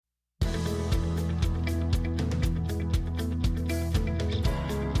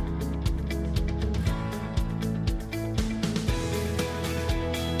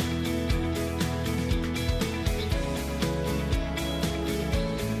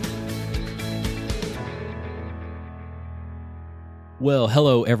Well,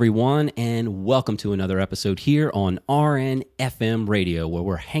 hello everyone, and welcome to another episode here on RN-FM Radio, where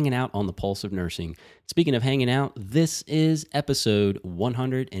we're hanging out on the pulse of nursing. Speaking of hanging out, this is episode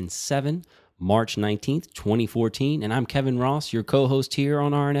 107, March 19th, 2014, and I'm Kevin Ross, your co-host here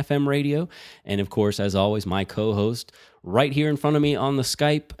on RN-FM Radio, and of course, as always, my co-host right here in front of me on the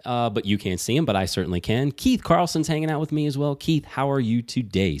Skype, but you can't see him, but I certainly can. Keith Carlson's hanging out with me as well. Keith, how are you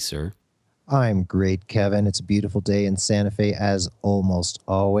today, sir? I'm great, Kevin. It's a beautiful day in Santa Fe, as almost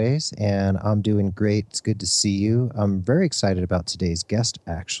always, and I'm doing great. It's good to see you. I'm very excited about today's guest,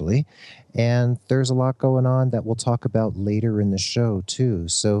 actually, and there's a lot going on that we'll talk about later in the show, too.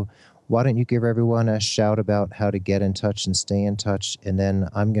 So why don't you give everyone a shout about how to get in touch and stay in touch, and then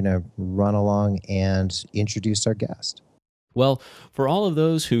I'm going to run along and introduce our guest. Well, for all of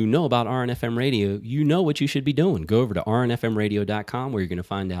those who know about RN-FM Radio, you know what you should be doing. Go over to rnfmradio.com where you're going to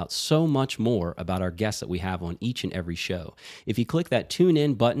find out so much more about our guests that we have on each and every show. If you click that Tune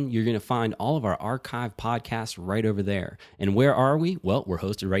In button, you're going to find all of our archive podcasts right over there. And where are we? Well, we're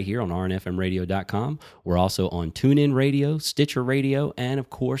hosted right here on rnfmradio.com. We're also on TuneIn Radio, Stitcher Radio, and of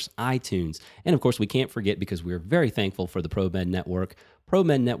course, iTunes. And of course, we can't forget, because we're very thankful for the ProMed Network,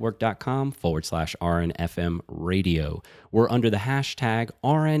 ProMedNetwork.com/RNFM Radio. We're under the hashtag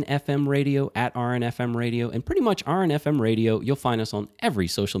RNFM Radio at RNFM Radio, and pretty much RNFM Radio. You'll find us on every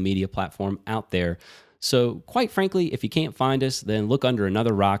social media platform out there. So quite frankly, if you can't find us, then look under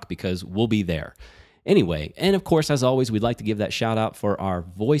another rock, because we'll be there. Anyway, and of course, as always, we'd like to give that shout out for our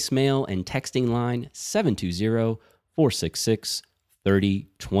voicemail and texting line,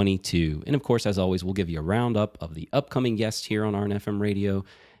 720-466-3022. And of course, as always, we'll give you a roundup of the upcoming guests here on RNFM Radio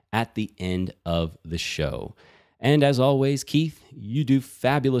at the end of the show. And as always, Keith, you do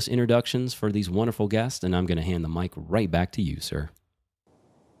fabulous introductions for these wonderful guests, and I'm going to hand the mic right back to you, sir.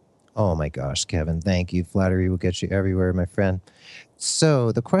 Oh my gosh, Kevin, thank you. Flattery will get you everywhere, my friend.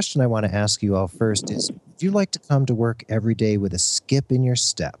 So the question I want to ask you all first is, do you like to come to work every day with a skip in your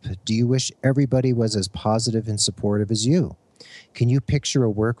step? Do you wish everybody was as positive and supportive as you? Can you picture a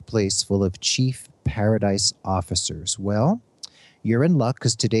workplace full of chief paradise officers? Well, you're in luck,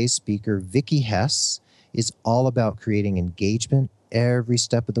 because today's speaker, Vicki Hess, is all about creating engagement every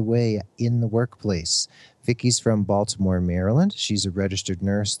step of the way in the workplace. Vicki's from Baltimore, Maryland. She's a registered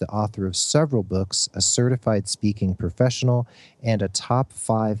nurse, the author of several books, a certified speaking professional, and a top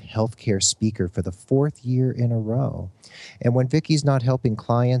 5 healthcare speaker for the 4th year in a row. And when Vicki's not helping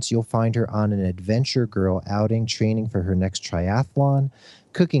clients, you'll find her on an adventure girl outing, training for her next triathlon,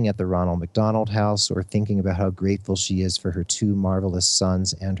 cooking at the Ronald McDonald House, or thinking about how grateful she is for her 2 marvelous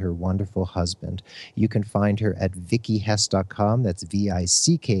sons and her wonderful husband. You can find her at VickiHess.com. That's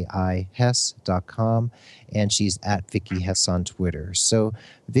VICKI Hess.com. And she's at Vicki Hess on Twitter. So,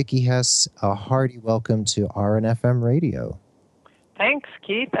 Vicki Hess, a hearty welcome to RNFM Radio. Thanks,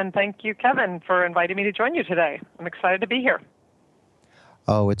 Keith, and thank you, Kevin, for inviting me to join you today. I'm excited to be here.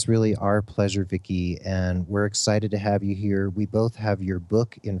 Oh, it's really our pleasure, Vicki, and we're excited to have you here. We both have your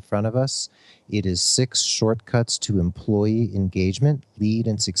book in front of us. It is 6 Shortcuts to Employee Engagement, Lead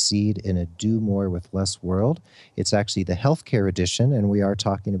and Succeed in a Do More with Less World. It's actually the healthcare edition, and we are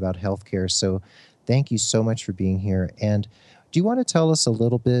talking about healthcare, so thank you so much for being here. And do you want to tell us a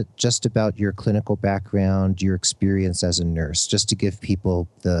little bit just about your clinical background, your experience as a nurse, just to give people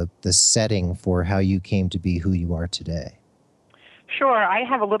the setting for how you came to be who you are today? Sure. I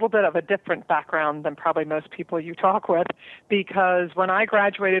have a little bit of a different background than probably most people you talk with, because when I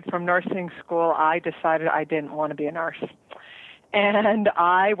graduated from nursing school, I decided I didn't want to be a nurse. And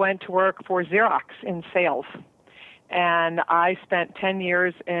I went to work for Xerox in sales. And I spent 10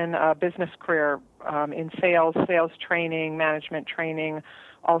 years in a business career in sales training, management training,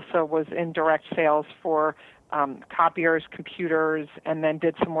 also was in direct sales for copiers, computers, and then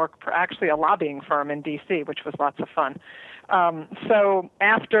did some work for actually a lobbying firm in D.C., which was lots of fun. So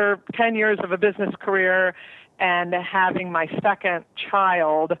after 10 years of a business career and having my second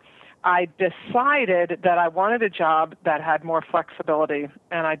child, I decided that I wanted a job that had more flexibility,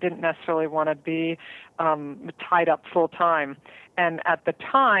 and I didn't necessarily want to be tied up full time. And at the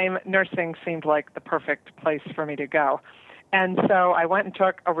time, nursing seemed like the perfect place for me to go. And so I went and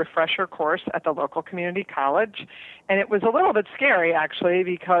took a refresher course at the local community college, and it was a little bit scary, actually,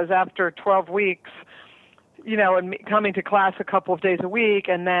 because after 12 weeks, and coming to class a couple of days a week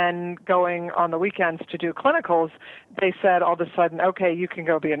and then going on the weekends to do clinicals, they said all of a sudden, okay, you can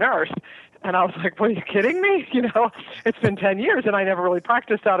go be a nurse. And I was like, what, are you kidding me? It's been 10 years and I never really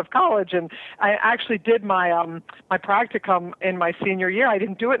practiced out of college. And I actually did my my practicum in my senior year. I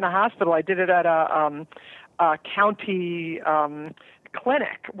didn't do it in a hospital. I did it at a county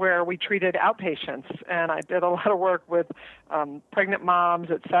clinic where we treated outpatients, and I did a lot of work with pregnant moms,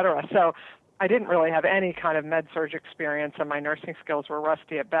 et cetera. So I didn't really have any kind of med-surg experience, and my nursing skills were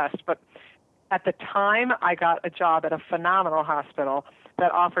rusty at best. But at the time, I got a job at a phenomenal hospital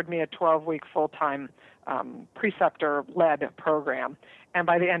that offered me a 12-week full-time preceptor-led program. And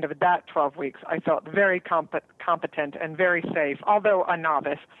by the end of that 12 weeks, I felt very competent and very safe, although a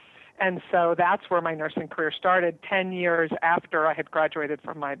novice. And so that's where my nursing career started 10 years after I had graduated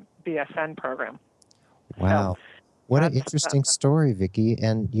from my BSN program. Wow. So what an interesting story, Vicki.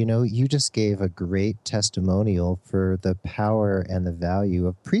 And, you just gave a great testimonial for the power and the value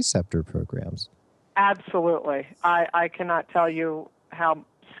of preceptor programs. Absolutely. I cannot tell you how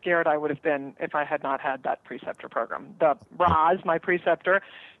scared I would have been if I had not had that preceptor program. The Roz, my preceptor,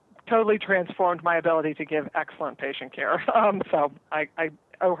 totally transformed my ability to give excellent patient care. So I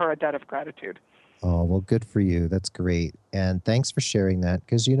owe her a debt of gratitude. Oh, well, good for you. That's great. And thanks for sharing that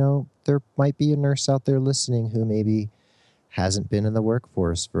because, there might be a nurse out there listening who maybe hasn't been in the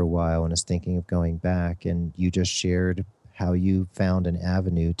workforce for a while and is thinking of going back. And you just shared how you found an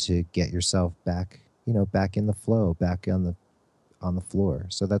avenue to get yourself back, back in the flow, back on the floor.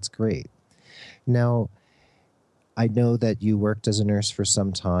 So that's great. Now, I know that you worked as a nurse for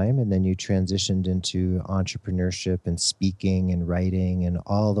some time and then you transitioned into entrepreneurship and speaking and writing and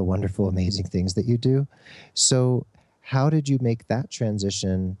all the wonderful, amazing things that you do. So how did you make that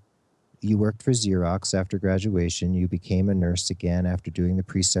transition? You worked for Xerox after graduation. You became a nurse again after doing the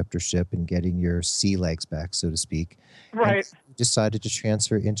preceptorship and getting your sea legs back, so to speak. Right. And you decided to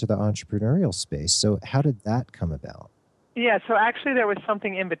transfer into the entrepreneurial space. So how did that come about? Yeah, so actually there was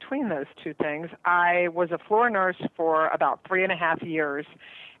something in between those two things. I was a floor nurse for about 3.5 years,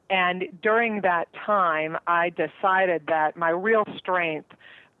 and during that time, I decided that my real strength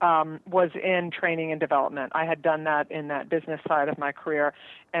was in training and development. I had done that in that business side of my career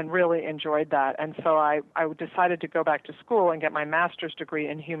and really enjoyed that. And so I decided to go back to school and get my master's degree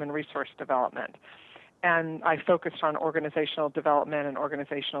in human resource development. And I focused on organizational development and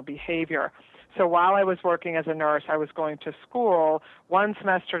organizational behavior. So while I was working as a nurse, I was going to school one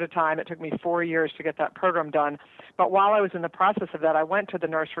semester at a time. It took me 4 years to get that program done. But while I was in the process of that, I went to the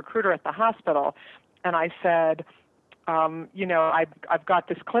nurse recruiter at the hospital, and I said, I've got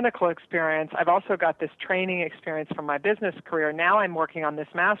this clinical experience. I've also got this training experience from my business career. Now I'm working on this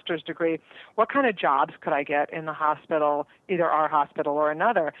master's degree. What kind of jobs could I get in the hospital, either our hospital or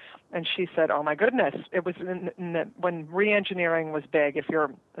another? And she said, oh, my goodness. It was when re-engineering was big. If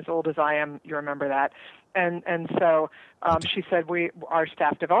you're as old as I am, you remember that. And so she said, our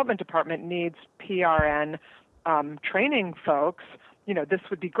staff development department needs PRN training folks. This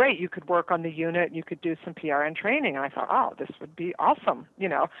would be great. You could work on the unit. You could do some PRN training. And I thought, oh, this would be awesome,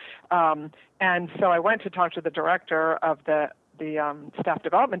 And so I went to talk to the director of the staff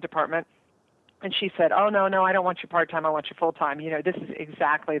development department, and she said, oh, no, I don't want you part-time. I want you full-time. This is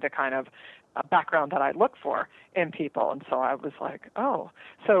exactly the kind of background that I look for in people. And so I was like, oh.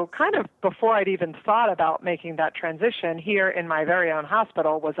 So kind of before I'd even thought about making that transition, here in my very own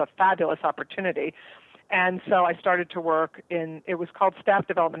hospital was a fabulous opportunity. And so I started to work it was called staff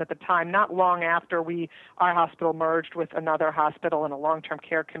development at the time. Not long after our hospital merged with another hospital in a long-term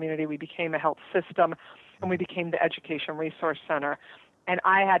care community, we became a health system, and we became the Education Resource Center. And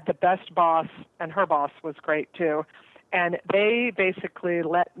I had the best boss, and her boss was great too. And they basically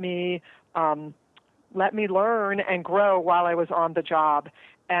let me learn and grow while I was on the job.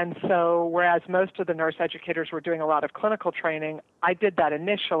 And so whereas most of the nurse educators were doing a lot of clinical training, I did that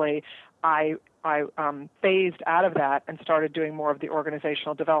initially. I phased out of that and started doing more of the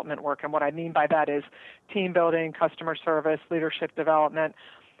organizational development work. And what I mean by that is team building, customer service, leadership development.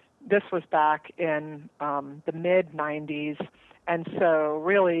 This was back in the mid-90s. And so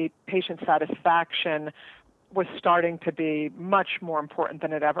really patient satisfaction was starting to be much more important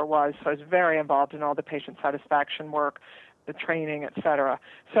than it ever was. So I was very involved in all the patient satisfaction work, the training, et cetera.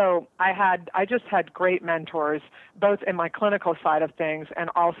 So I just had great mentors, both in my clinical side of things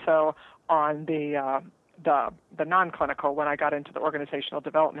and also on the non-clinical when I got into the organizational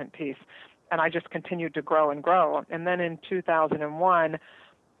development piece. And I just continued to grow and grow. And then in 2001,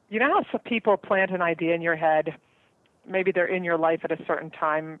 you know how some people plant an idea in your head? Maybe they're in your life at a certain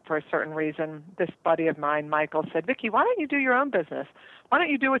time for a certain reason. This buddy of mine, Michael, said, Vicki, why don't you do your own business? Why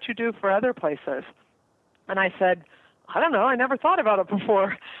don't you do what you do for other places? And I said, I don't know. I never thought about it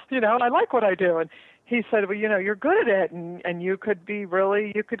before, and I like what I do. And he said, well, you're good at it, and you could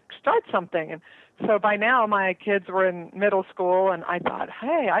start something. And so by now my kids were in middle school, and I thought,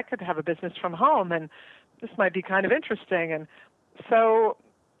 hey, I could have a business from home, and this might be kind of interesting. And so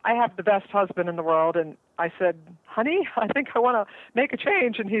I have the best husband in the world. And I said, honey, I think I want to make a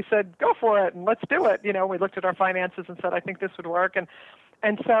change. And he said, go for it and let's do it. We looked at our finances and said, I think this would work.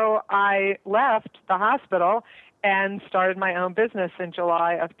 And so I left the hospital and started my own business in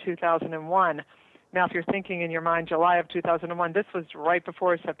July of 2001. Now, if you're thinking in your mind, July of 2001, this was right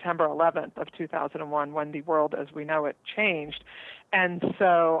before September 11th of 2001 when the world as we know it changed. And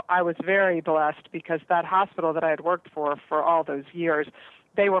so I was very blessed because that hospital that I had worked for all those years,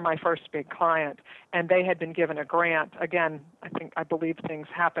 they were my first big client, and they had been given a grant. Again, I believe things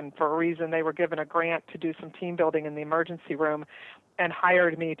happen for a reason. They were given a grant to do some team building in the emergency room and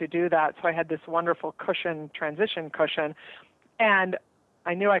hired me to do that. So I had this wonderful transition cushion. And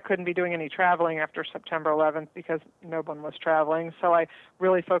I knew I couldn't be doing any traveling after September 11th because no one was traveling. So I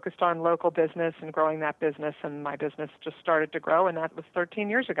really focused on local business and growing that business, and my business just started to grow, and that was 13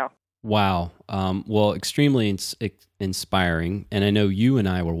 years ago. Wow. Well, extremely inspiring. And I know you and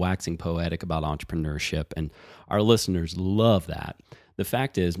I were waxing poetic about entrepreneurship, and our listeners love that. The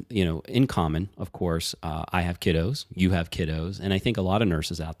fact is, in common, of course, I have kiddos, you have kiddos, and I think a lot of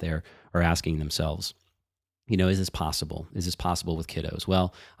nurses out there are asking themselves, is this possible? Is this possible with kiddos?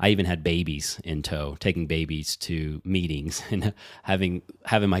 Well, I even had babies in tow, taking babies to meetings and having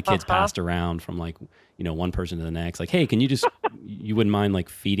my kids passed around from one person to the next. Like, hey, you wouldn't mind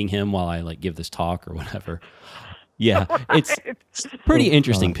feeding him while I give this talk or whatever. Yeah, right. It's a pretty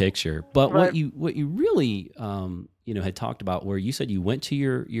interesting picture. But right. what you really had talked about, where you said you went to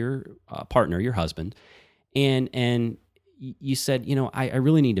your partner, your husband, and you said, I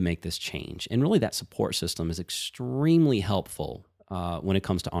really need to make this change. And really that support system is extremely helpful when it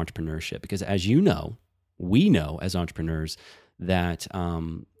comes to entrepreneurship, because as we know as entrepreneurs that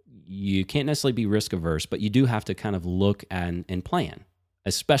you can't necessarily be risk averse, but you do have to kind of look and plan,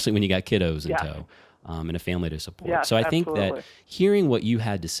 especially when you got kiddos in tow and a family to support. Yes, so I absolutely. think that hearing what you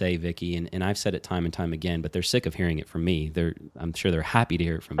had to say, Vicki, and I've said it time and time again, but they're sick of hearing it from me. I'm sure they're happy to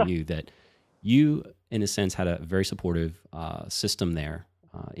hear it from you, that you, in a sense, had a very supportive system there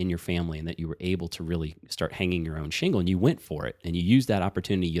in your family, and that you were able to really start hanging your own shingle, and you went for it, and you used that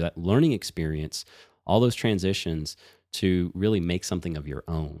opportunity, that learning experience, all those transitions to really make something of your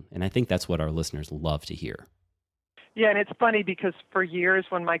own. And I think that's what our listeners love to hear. Yeah, and it's funny because for years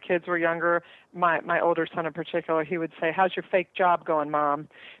when my kids were younger, my older son in particular, he would say, how's your fake job going, Mom?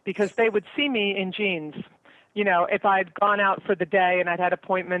 Because they would see me in jeans. If I'd gone out for the day and I'd had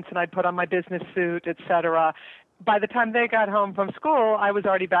appointments and I'd put on my business suit, et cetera, by the time they got home from school, I was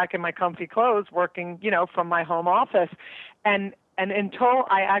already back in my comfy clothes working, from my home office. And until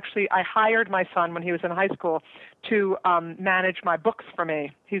I hired my son when he was in high school to manage my books for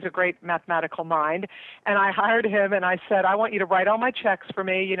me. He's a great mathematical mind. And I hired him and I said, I want you to write all my checks for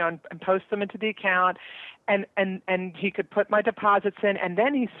me, and post them into the account. And he could put my deposits in, and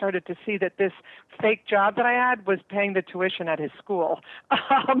then he started to see that this fake job that I had was paying the tuition at his school.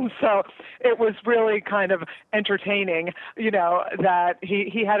 So it was really kind of entertaining, that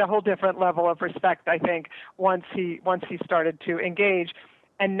he had a whole different level of respect, I think, once he started to engage.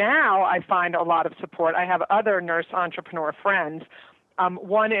 And now I find a lot of support. I have other nurse entrepreneur friends.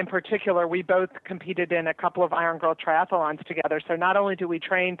 One in particular, we both competed in a couple of Iron Girl triathlons together. So not only do we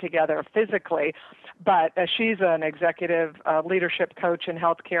train together physically, but she's an executive leadership coach in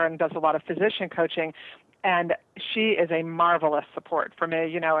healthcare and does a lot of physician coaching. And she is a marvelous support for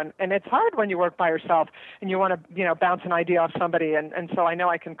me, and it's hard when you work by yourself and you want to, bounce an idea off somebody. And so I know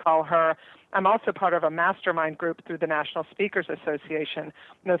I can call her. I'm also part of a mastermind group through the National Speakers Association.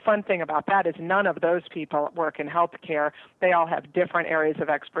 And the fun thing about that is none of those people work in healthcare. They all have different areas of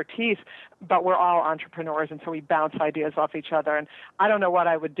expertise, but we're all entrepreneurs, and so we bounce ideas off each other. And I don't know what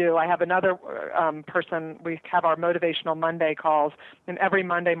I would do. I have another person. We have our Motivational Monday calls, and every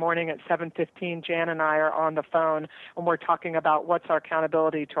Monday morning at 7:15, Jan and I are on the phone, and we're talking about what's our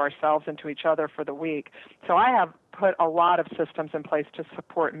accountability to ourselves and to each other for the week. So I have put a lot of systems in place to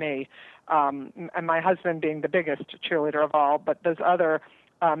support me, and my husband being the biggest cheerleader of all, but those other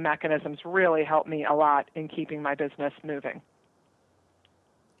mechanisms really help me a lot in keeping my business moving.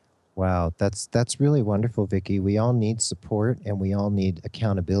 Wow, that's really wonderful, Vicki. We all need support and we all need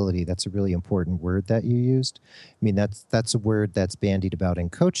accountability. That's a really important word that you used. I mean, that's a word that's bandied about in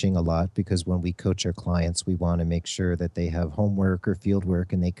coaching a lot, because when we coach our clients, we want to make sure that they have homework or field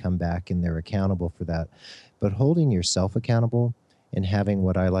work and they come back and they're accountable for that. But holding yourself accountable and having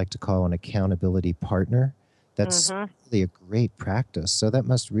what I like to call an accountability partner, that's really a great practice. So that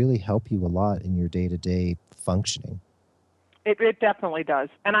must really help you a lot in your day-to-day functioning. It definitely does.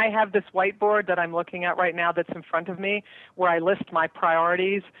 And I have this whiteboard that I'm looking at right now that's in front of me where I list my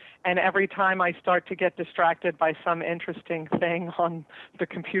priorities. And every time I start to get distracted by some interesting thing on the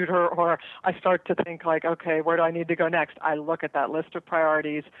computer, or I start to think like, okay, where do I need to go next? I look at that list of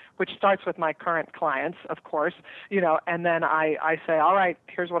priorities, which starts with my current clients, of course, and then I say, all right,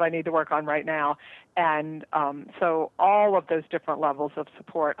 here's what I need to work on right now. And so all of those different levels of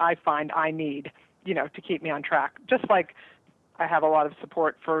support I find I need, to keep me on track. Just like I have a lot of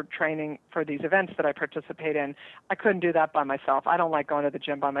support for training for these events that I participate in. I couldn't do that by myself. I don't like going to the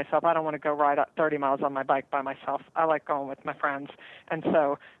gym by myself. I don't want to go ride 30 miles on my bike by myself. I like going with my friends. And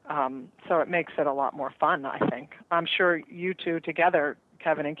so it makes it a lot more fun, I think. I'm sure you two together,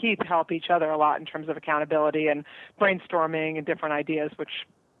 Kevin and Keith, help each other a lot in terms of accountability and brainstorming and different ideas, which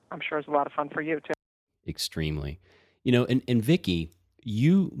I'm sure is a lot of fun for you too. Extremely. And Vicki,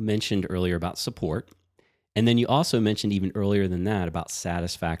 you mentioned earlier about support. And then you also mentioned even earlier than that about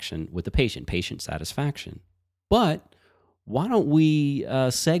satisfaction with the patient satisfaction. But why don't we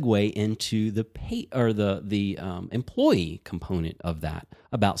segue into the employee component of that,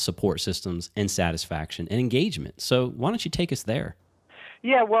 about support systems and satisfaction and engagement? So why don't you take us there?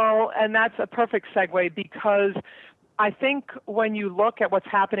 Yeah, well, and that's a perfect segue, because I think when you look at what's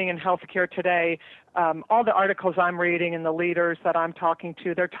happening in healthcare today, all the articles I'm reading and the leaders that I'm talking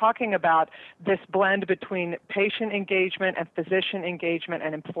to, they're talking about this blend between patient engagement and physician engagement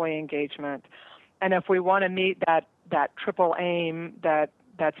and employee engagement. And if we want to meet that triple aim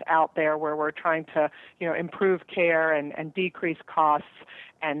that's out there, where we're trying to improve care and decrease costs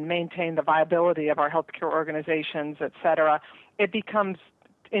and maintain the viability of our healthcare organizations, et cetera, it becomes,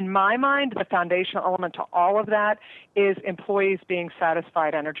 in my mind, the foundational element to all of that is employees being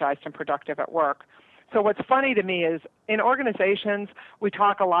satisfied, energized, and productive at work. So what's funny to me is in organizations, we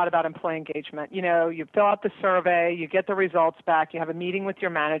talk a lot about employee engagement. You fill out the survey, you get the results back, you have a meeting with your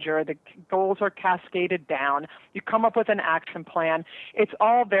manager, the goals are cascaded down, you come up with an action plan. It's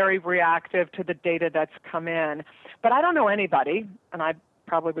all very reactive to the data that's come in. But I don't know anybody, and I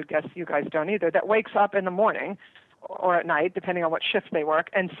probably would guess you guys don't either, that wakes up in the morning or at night, depending on what shift they work,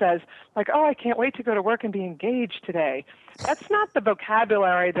 and says, like, oh, I can't wait to go to work and be engaged today. That's not the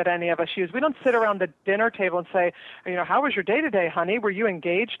vocabulary that any of us use. We don't sit around the dinner table and say, how was your day today, honey? Were you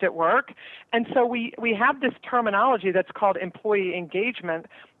engaged at work? And so we have this terminology that's called employee engagement,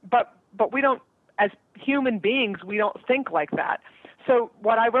 but we don't, as human beings, we don't think like that. So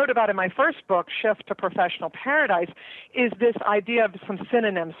what I wrote about in my first book, Shift to Professional Paradise, is this idea of some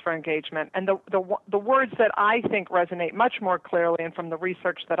synonyms for engagement. And the words that I think resonate much more clearly, and from the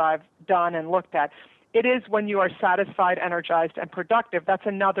research that I've done and looked at, it is when you are satisfied, energized, and productive. That's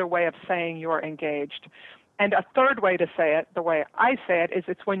another way of saying you're engaged. And a third way to say it, the way I say it, is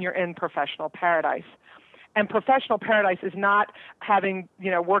it's when you're in professional paradise. And professional paradise is not having,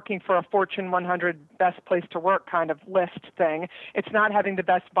 working for a Fortune 100 best place to work kind of list thing. It's not having the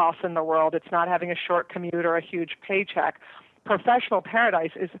best boss in the world. It's not having a short commute or a huge paycheck. Professional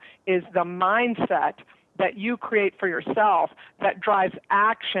paradise is the mindset that you create for yourself that drives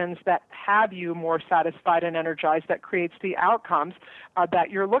actions that have you more satisfied and energized, that creates the outcomes that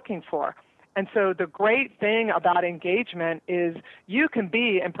you're looking for. And so the great thing about engagement is you can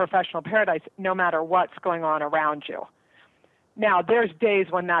be in professional paradise no matter what's going on around you. Now, there's days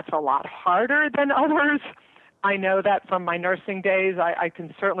when that's a lot harder than others. I know that from my nursing days. I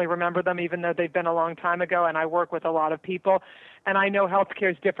can certainly remember them, even though they've been a long time ago, and I work with a lot of people. And I know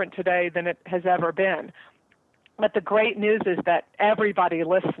healthcare is different today than it has ever been. But the great news is that everybody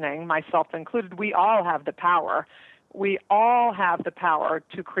listening, myself included, we all have the power. We all have the power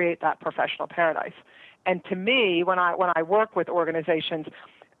to create that professional paradise. And to me, when I work with organizations,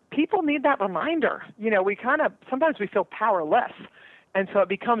 people need that reminder. Sometimes we feel powerless. And so it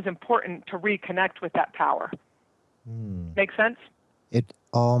becomes important to reconnect with that power. Make sense? It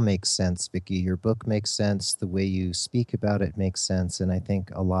all makes sense, Vicki. Your book makes sense. The way you speak about it makes sense. And I think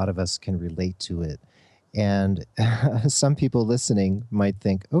a lot of us can relate to it. And some people listening might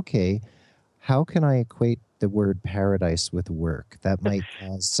think, okay, how can I equate the word paradise with work? That might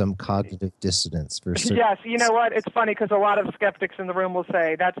cause some cognitive dissonance for certain. Yes, you know what? It's funny because a lot of skeptics in the room will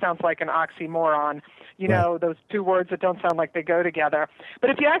say that sounds like an oxymoron. Those two words that don't sound like they go together. But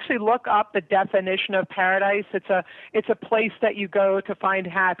if you actually look up the definition of paradise, it's a place that you go to find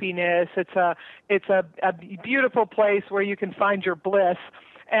happiness. It's a beautiful place where you can find your bliss.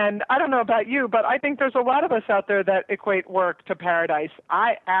 And I don't know about you, but I think there's a lot of us out there that equate work to paradise.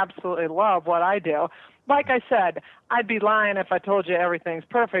 I absolutely love what I do. Like I said, I'd be lying if I told you everything's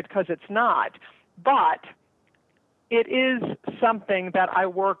perfect, because it's not. But it is something that I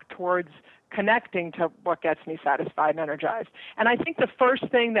work towards connecting to what gets me satisfied and energized. And I think the first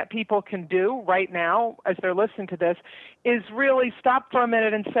thing that people can do right now as they're listening to this is really stop for a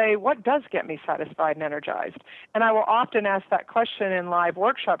minute and say, what does get me satisfied and energized? And I will often ask that question in live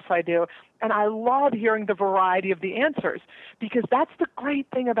workshops I do, and I love hearing the variety of the answers, because that's the great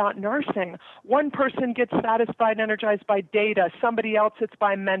thing about nursing. One person gets satisfied and energized by data, somebody else it's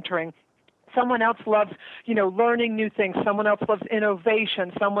by mentoring. Someone else loves, learning new things. Someone else loves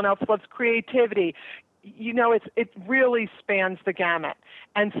innovation. Someone else loves creativity. It really spans the gamut.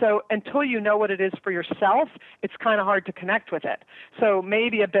 And so until you know what it is for yourself, it's kind of hard to connect with it. So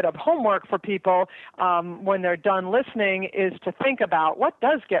maybe a bit of homework for people when they're done listening is to think about what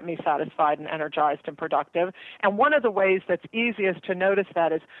does get me satisfied and energized and productive. And one of the ways that's easiest to notice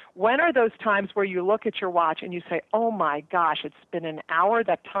that is, when are those times where you look at your watch and you say, oh my gosh, it's been an hour,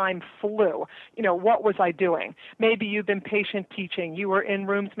 that time flew. What was I doing? Maybe you've been patient teaching. You were in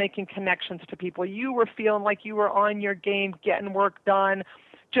rooms making connections to people. You were feeling like you were on your game, getting work done,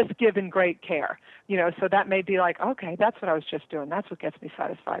 just giving great care. So that may be like, okay, that's what I was just doing. That's what gets me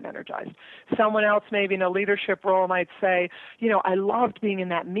satisfied and energized. Someone else maybe in a leadership role might say, I loved being in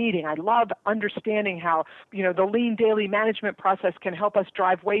that meeting. I love understanding how, the lean daily management process can help us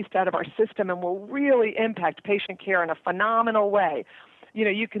drive waste out of our system and will really impact patient care in a phenomenal way.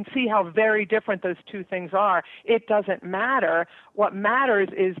 You can see how very different those two things are. It doesn't matter. What matters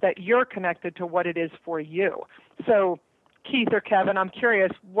is that you're connected to what it is for you. So, Keith or Kevin, I'm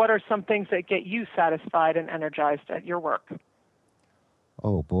curious, what are some things that get you satisfied and energized at your work?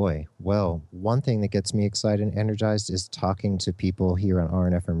 Oh boy. Well, one thing that gets me excited and energized is talking to people here on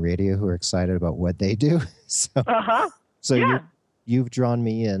RNFM radio who are excited about what they do. So yeah. you've drawn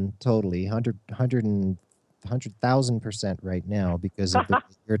me in totally 100,000% right now because of the way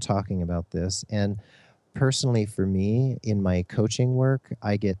you're talking about this. And personally, for me, in my coaching work,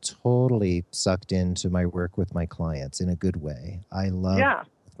 I get totally sucked into my work with my clients in a good way. I love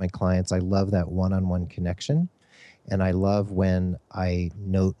with my clients, I love that one-on-one connection. And I love when I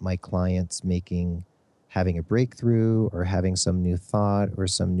note my clients having a breakthrough or having some new thought or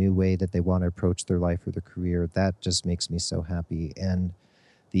some new way that they want to approach their life or their career. That just makes me so happy. And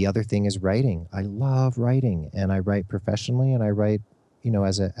the other thing is writing. I love writing, and I write professionally, and I write,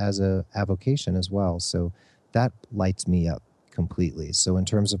 as a avocation as well. So that lights me up completely. So in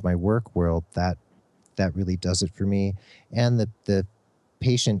terms of my work world, that really does it for me. And the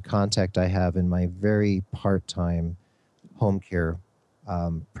patient contact I have in my very part-time home care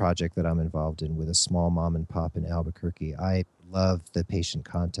project that I'm involved in with a small mom and pop in Albuquerque. I love the patient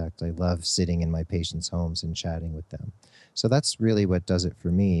contact. I love sitting in my patients' homes and chatting with them. So that's really what does it for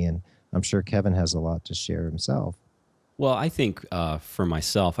me. And I'm sure Kevin has a lot to share himself. Well, I think for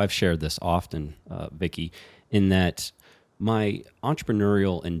myself, I've shared this often, Vicki, in that my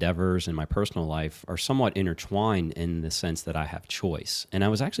entrepreneurial endeavors and my personal life are somewhat intertwined in the sense that I have choice. And I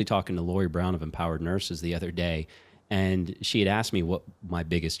was actually talking to Lori Brown of Empowered Nurses the other day, and she had asked me what my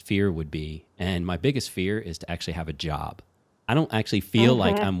biggest fear would be. And my biggest fear is to actually have a job. I don't actually feel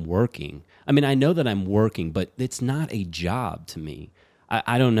like I'm working. I mean, I know that I'm working, but it's not a job to me.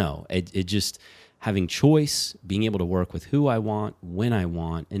 I don't know. It just... having choice, being able to work with who I want, when I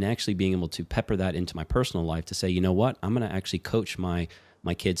want, and actually being able to pepper that into my personal life to say, you know what, I'm going to actually coach my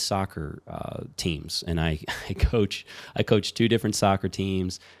kids' soccer teams. And I coach 2 different soccer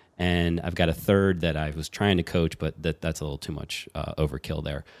teams, and I've got a third that I was trying to coach, but that's a little too much overkill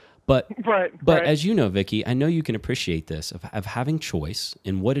there. But as you know, Vicki, I know you can appreciate this of having choice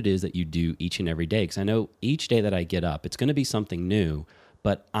in what it is that you do each and every day. Because I know each day that I get up, it's going to be something new.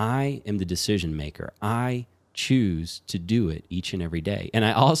 But I am the decision maker. I choose to do it each and every day. And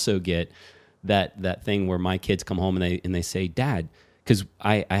I also get that thing where my kids come home and they say, Dad, because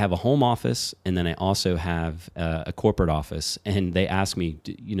I have a home office and then I also have a corporate office. And they ask me,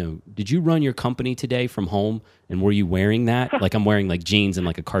 did you run your company today from home? And were you wearing that? Like I'm wearing like jeans and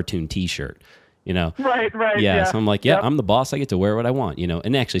like a cartoon T-shirt. Right. Yeah. So I'm like, I'm the boss. I get to wear what I want,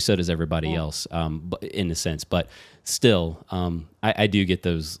 and actually so does everybody else, in a sense. But still, I do get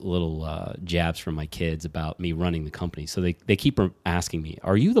those little jabs from my kids about me running the company. So they keep asking me,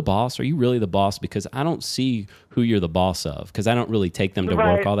 are you the boss? Are you really the boss? Because I don't see who you're the boss of, because I don't really take them to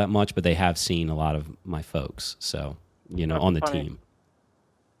work all that much, but they have seen a lot of my folks. So, on the team.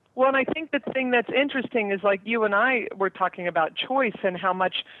 Well, and I think the thing that's interesting is like you and I were talking about choice and how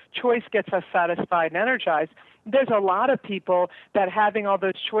much choice gets us satisfied and energized. There's a lot of people that having all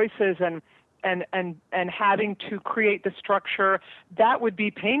those choices and having to create the structure, that would be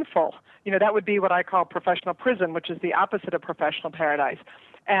painful. That would be what I call professional prison, which is the opposite of professional paradise.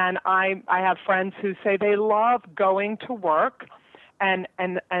 And I have friends who say they love going to work and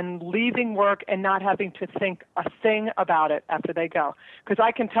leaving work and not having to think a thing about it after they go. Because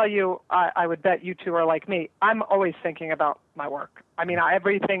I can tell you, I would bet you two are like me. I'm always thinking about my work. I mean,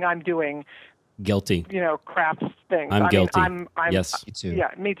 everything I'm doing, Guilty. Crafts things. I'm guilty. I'm yes. Me too.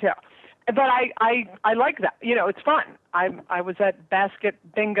 Yeah, me too. But I like that. It's fun. I was at basket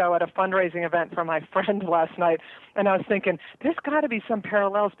bingo at a fundraising event for my friend last night, and I was thinking, there's got to be some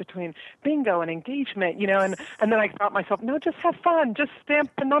parallels between bingo and engagement, and then I thought to myself, no, just have fun, just stamp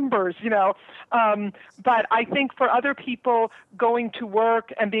the numbers, But I think for other people, going to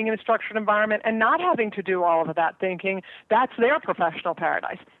work and being in a structured environment and not having to do all of that thinking, that's their professional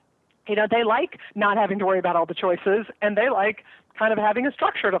paradise. They like not having to worry about all the choices, and they like kind of having a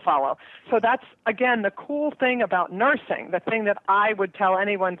structure to follow. So that's, again, the cool thing about nursing. The thing that I would tell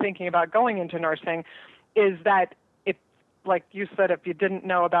anyone thinking about going into nursing is that, like you said, if you didn't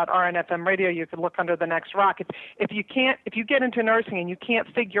know about RNFM radio, you could look under the next rock. If you get into nursing and you can't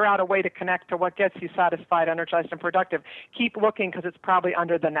figure out a way to connect to what gets you satisfied, energized, and productive, keep looking, because it's probably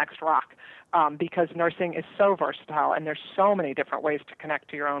under the next rock. Because nursing is so versatile, and there's so many different ways to connect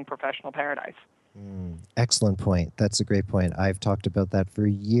to your own professional paradise. Excellent point. That's a great point. I've talked about that for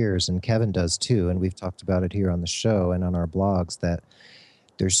years, and Kevin does too, and we've talked about it here on the show and on our blogs, that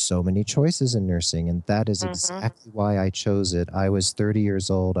there's so many choices in nursing, and that is exactly why I chose it. I was 30 years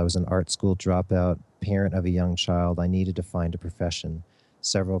old. I was an art school dropout, parent of a young child. I needed to find a profession.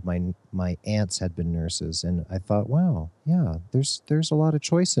 Several of my aunts had been nurses, and I thought, wow, yeah, there's a lot of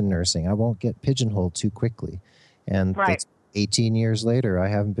choice in nursing. I won't get pigeonholed too quickly. And that's 18 years later, I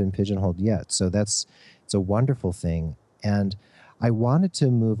haven't been pigeonholed yet. So it's a wonderful thing. And I wanted to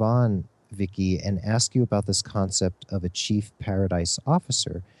move on, Vicki, and ask you about this concept of a chief paradise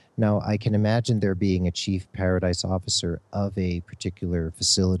officer. Now, I can imagine there being a chief paradise officer of a particular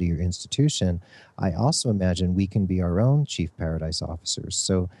facility or institution. I also imagine we can be our own chief paradise officers.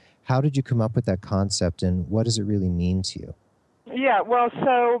 So how did you come up with that concept, and what does it really mean to you? Yeah, well,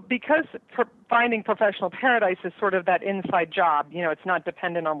 so because finding professional paradise is sort of that inside job, it's not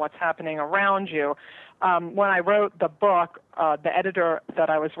dependent on what's happening around you. When I wrote the book, the editor that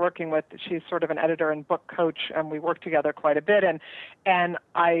I was working with, she's sort of an editor and book coach, and we worked together quite a bit. And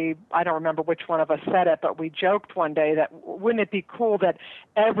I don't remember which one of us said it, but we joked one day that wouldn't it be cool that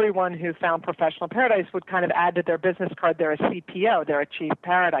everyone who found professional paradise would kind of add to their business card, they're a CPO, they're a Chief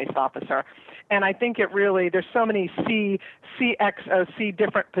Paradise Officer. And I think there's so many CXOC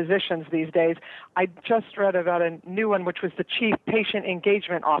different positions these days. I just read about a new one, which was the Chief Patient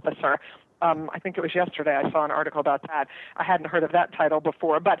Engagement Officer. I think it was yesterday I saw an article about that. I hadn't heard of that title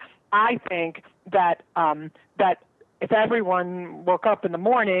before. But I think that if everyone woke up in the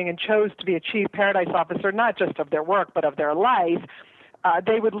morning and chose to be a Chief Paradise Officer, not just of their work, but of their life,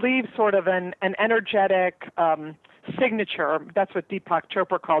 they would leave sort of an energetic signature. That's what Deepak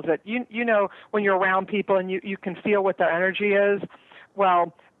Chopra calls it. When you're around people and you can feel what their energy is,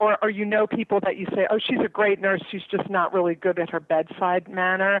 well, or people that you say, oh, she's a great nurse, she's just not really good at her bedside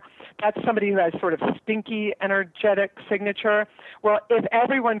manner. That's somebody who has sort of stinky, energetic signature. Well, if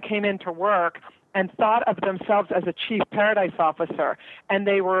everyone came into work and thought of themselves as a Chief Paradise Officer, and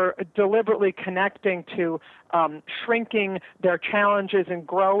they were deliberately connecting to shrinking their challenges and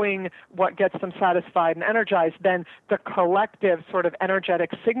growing what gets them satisfied and energized, then the collective sort of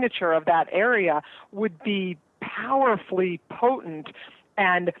energetic signature of that area would be powerfully potent.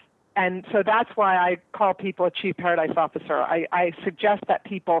 And so that's why I call people a Chief Paradise Officer. I suggest that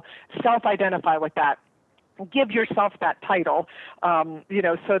people self-identify with that. Give yourself that title,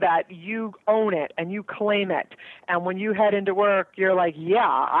 so that you own it and you claim it. And when you head into work, you're like, yeah,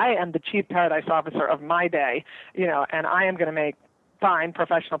 I am the Chief Paradise Officer of my day, and I am going to find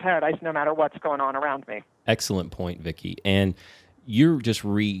professional paradise no matter what's going on around me. Excellent point, Vicki. And you're just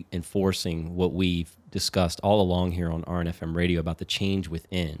reinforcing what we've discussed all along here on RNFM Radio about the change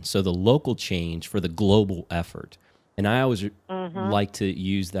within. So the local change for the global effort. And I always like to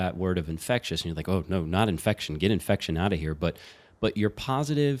use that word of infectious. And you're like, oh, no, not infection. Get infection out of here. But your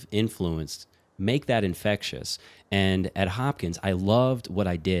positive influence, make that infectious. And at Hopkins, I loved what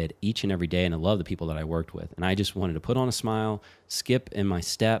I did each and every day, and I love the people that I worked with. And I just wanted to put on a smile, skip in my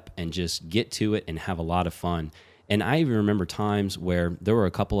step, and just get to it and have a lot of fun. And I even remember times where there were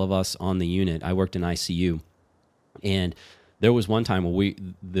a couple of us on the unit. I worked in ICU, and there was one time where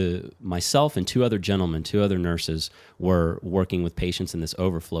myself and two other nurses were working with patients in this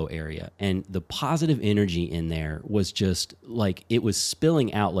overflow area. And the positive energy in there was just like, it was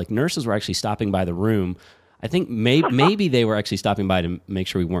spilling out. Like nurses were actually stopping by the room. I think maybe they were actually stopping by to make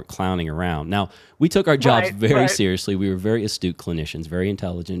sure we weren't clowning around. Now, we took our jobs very seriously. We were very astute clinicians, very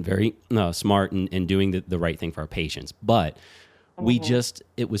intelligent, very smart, and doing the right thing for our patients. But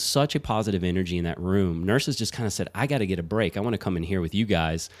it was such a positive energy in that room. Nurses just kind of said, I got to get a break. I want to come in here with you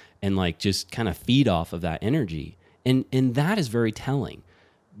guys and like just kind of feed off of that energy. And that is very telling,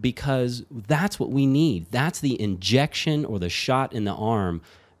 because that's what we need. That's the injection or the shot in the arm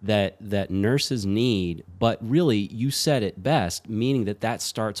that nurses need. But really, you said it best, meaning that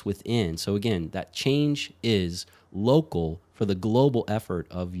starts within. So again, that change is local for the global effort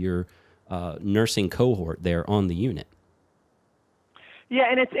of your nursing cohort there on the unit. Yeah,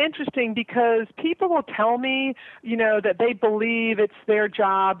 and it's interesting because people will tell me, that they believe it's their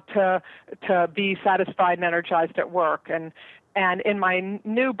job to be satisfied and energized at work. And in my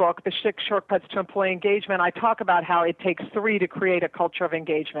new book, The 6 Shortcuts to Employee Engagement, I talk about how it takes 3 to create a culture of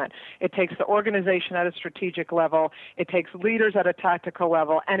engagement. It takes the organization at a strategic level, it takes leaders at a tactical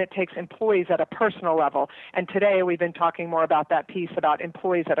level, and it takes employees at a personal level. And today we've been talking more about that piece about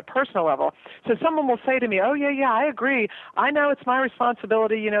employees at a personal level. So someone will say to me, oh, yeah, I agree. I know it's my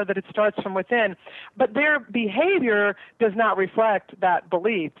responsibility, that it starts from within. But their behavior does not reflect that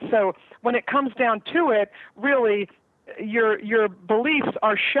belief. So when it comes down to it, really, your beliefs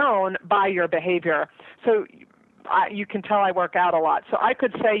are shown by your behavior. So you can tell I work out a lot. So I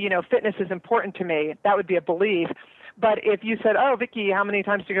could say, fitness is important to me. That would be a belief. But if you said, oh, Vicki, how many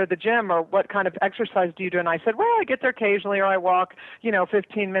times do you go to the gym, or what kind of exercise do you do? And I said, well, I get there occasionally, or I walk,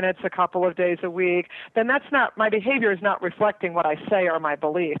 15 minutes a couple of days a week, then my behavior is not reflecting what I say or my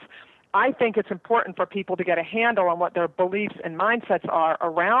belief. I think it's important for people to get a handle on what their beliefs and mindsets are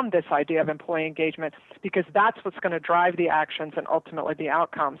around this idea of employee engagement, because that's what's going to drive the actions and ultimately the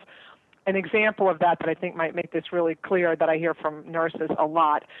outcomes. An example of that I think might make this really clear, that I hear from nurses a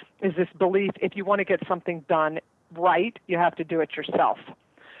lot, is this belief, if you want to get something done right, you have to do it yourself.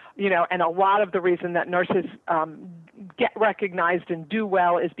 And a lot of the reason that nurses get recognized and do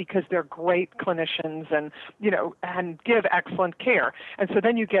well is because they're great clinicians and, and give excellent care. And so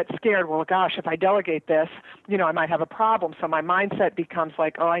then you get scared, well, gosh, if I delegate this, I might have a problem. So my mindset becomes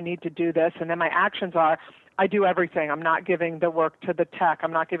like, oh, I need to do this. And then my actions are, I do everything. I'm not giving the work to the tech.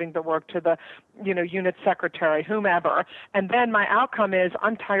 I'm not giving the work to the, unit secretary, whomever. And then my outcome is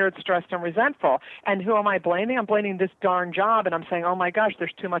I'm tired, stressed, and resentful. And who am I blaming? I'm blaming this darn job. And I'm saying, oh, my gosh,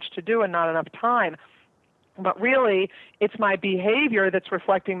 there's too much to do and not enough time. But really, it's my behavior that's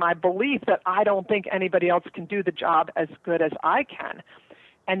reflecting my belief that I don't think anybody else can do the job as good as I can.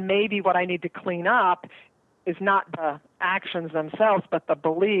 And maybe what I need to clean up is not the actions themselves, but the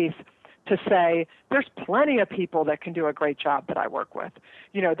belief to say there's plenty of people that can do a great job that I work with.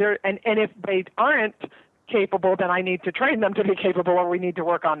 And if they aren't capable, then I need to train them to be capable, or we need to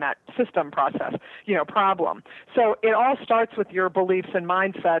work on that system process, problem. So it all starts with your beliefs and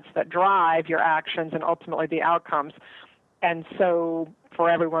mindsets that drive your actions and ultimately the outcomes. And so for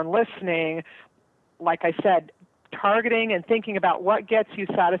everyone listening, like I said, targeting and thinking about what gets you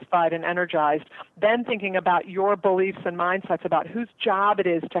satisfied and energized, then thinking about your beliefs and mindsets about whose job it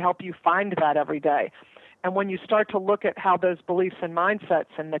is to help you find that every day. And when you start to look at how those beliefs and mindsets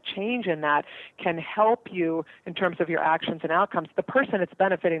and the change in that can help you in terms of your actions and outcomes, the person that's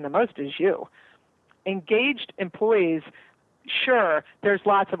benefiting the most is you. Engaged employees, sure, there's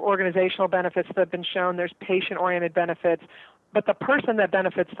lots of organizational benefits that have been shown, there's patient-oriented benefits, but the person that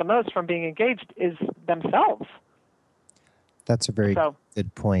benefits the most from being engaged is themselves. That's a very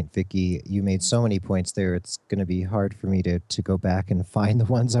good point, Vicki. You made so many points there. It's going to be hard for me to go back and find the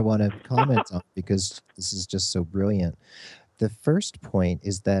ones I want to comment on, because this is just so brilliant. The first point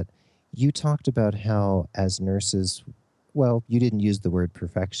is that you talked about how as nurses, well, you didn't use the word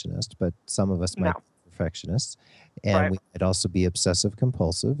perfectionist, but some of us might be perfectionists. And we might also be obsessive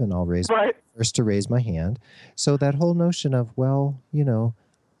compulsive, and I'll raise first to raise my hand. So that whole notion of, well,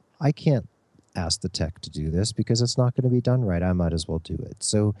 I can't ask the tech to do this because it's not going to be done right. I might as well do it.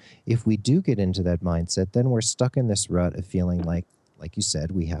 So if we do get into that mindset, then we're stuck in this rut of feeling like you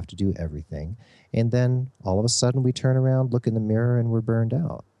said, we have to do everything. And then all of a sudden we turn around, look in the mirror, and we're burned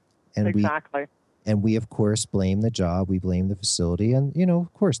out. And we, of course, blame the job. We blame the facility. And,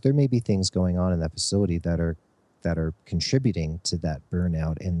 of course, there may be things going on in that facility that are contributing to that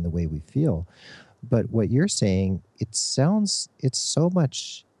burnout in the way we feel. But what you're saying, it's so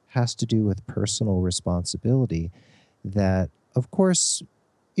much has to do with personal responsibility that, of course,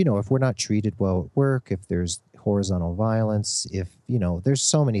 if we're not treated well at work, if there's horizontal violence, if, there's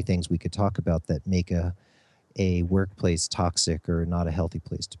so many things we could talk about that make a workplace toxic or not a healthy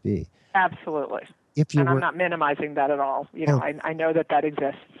place to be. Absolutely. I'm not minimizing that at all. I know that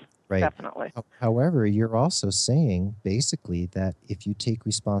exists. Right. Definitely. However, you're also saying basically that if you take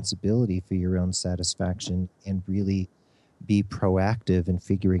responsibility for your own satisfaction and really be proactive in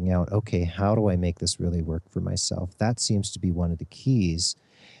figuring out, okay, how do I make this really work for myself? That seems to be one of the keys.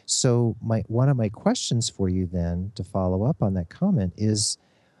 So one of my questions for you then to follow up on that comment is,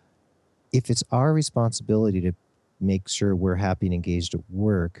 if it's our responsibility to make sure we're happy and engaged at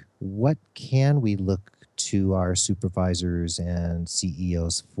work, what can we look to our supervisors and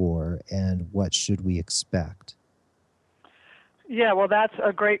CEOs for, and what should we expect? Yeah, well, that's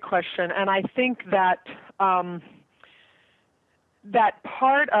a great question. And I think that that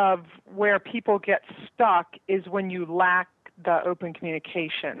part of where people get stuck is when you lack the open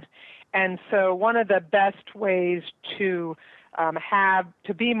communication. And so one of the best ways to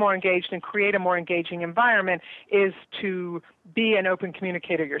be more engaged and create a more engaging environment is to be an open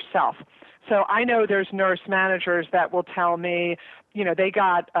communicator yourself. So I know there's nurse managers that will tell me, they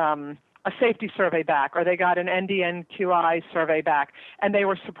got a safety survey back, or they got an NDNQI survey back, and they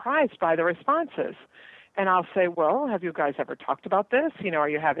were surprised by the responses. And I'll say, well, have you guys ever talked about this? Are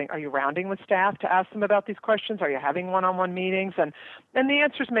you rounding with staff to ask them about these questions? Are you having one-on-one meetings? And the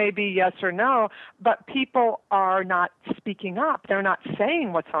answers may be yes or no, but people are not speaking up. They're not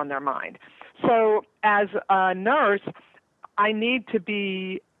saying what's on their mind. So as a nurse, I need to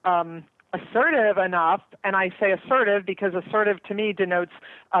be assertive enough, and I say assertive because assertive to me denotes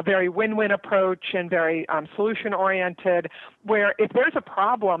a very win-win approach and very solution-oriented, where if there's a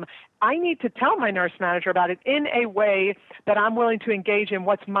problem, I need to tell my nurse manager about it in a way that I'm willing to engage in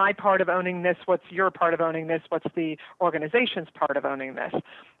what's my part of owning this, what's your part of owning this, what's the organization's part of owning this.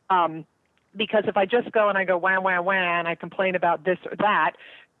 Because if I just go and I go wah, wah, wah, and I complain about this or that,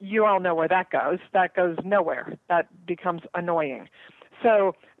 you all know where that goes. That goes nowhere. That becomes annoying.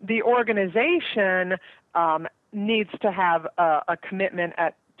 So the organization needs to have a commitment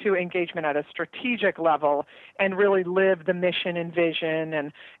to engagement at a strategic level and really live the mission and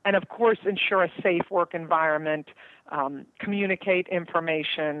vision, and of course ensure a safe work environment, communicate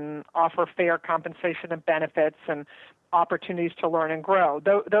information, offer fair compensation and benefits, and opportunities to learn and grow.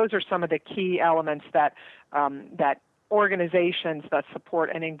 Those are some of the key elements that organizations that support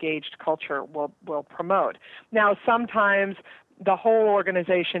an engaged culture will promote. Now, sometimes the whole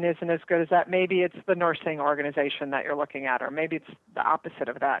organization isn't as good as that. Maybe it's the nursing organization that you're looking at, or maybe it's the opposite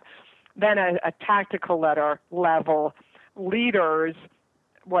of that. Then a tactical level, leaders,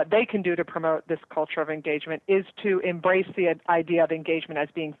 what they can do to promote this culture of engagement is to embrace the idea of engagement as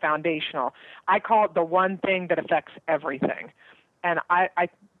being foundational. I call it the one thing that affects everything. And I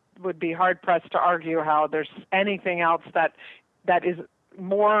would be hard-pressed to argue how there's anything else that is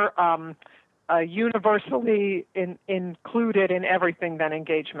more universally included in everything than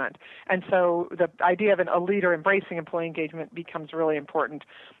engagement. And so the idea of a leader embracing employee engagement becomes really important.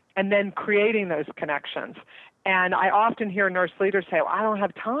 And then creating those connections. And I often hear nurse leaders say, well, I don't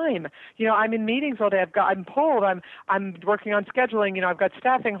have time. I'm in meetings all day. I'm pulled. I'm working on scheduling. I've got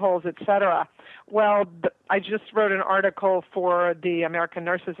staffing holes, et cetera. Well, I just wrote an article for the American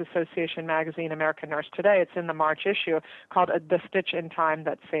Nurses Association magazine, American Nurse Today. It's in the March issue, called The Stitch in Time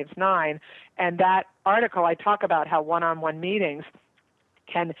That Saves Nine. And that article, I talk about how one-on-one meetings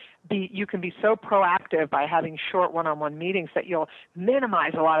you can be so proactive by having short one-on-one meetings that you'll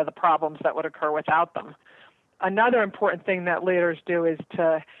minimize a lot of the problems that would occur without them. Another important thing that leaders do is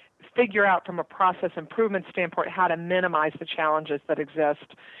to figure out from a process improvement standpoint how to minimize the challenges that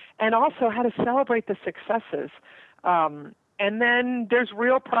exist, and also how to celebrate the successes. And then there's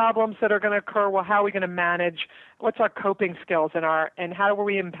real problems that are going to occur. Well, how are we going to manage? What's our coping skills and how are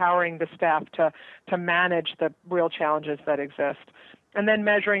we empowering the staff to manage the real challenges that exist? And then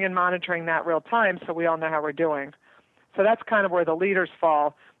measuring and monitoring that real time so we all know how we're doing. So that's kind of where the leaders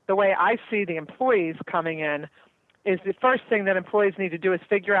fall. The way I see the employees coming in is the first thing that employees need to do is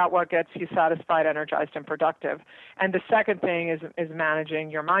figure out what gets you satisfied, energized, and productive. And the second thing is managing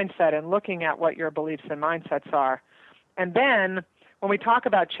your mindset and looking at what your beliefs and mindsets are. And then when we talk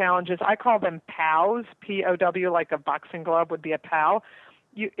about challenges, I call them POWs, P-O-W, like a boxing glove would be a POW.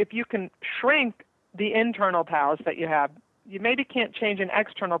 If you can shrink the internal POWs that you have, you maybe can't change an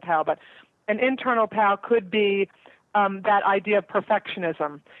external POW, but an internal POW could be that idea of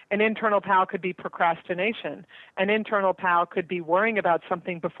perfectionism. An internal POW could be procrastination. An internal POW could be worrying about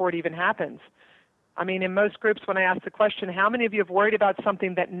something before it even happens. I mean, in most groups, when I ask the question, how many of you have worried about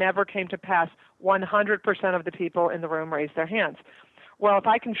something that never came to pass, 100% of the people in the room raise their hands. Well, if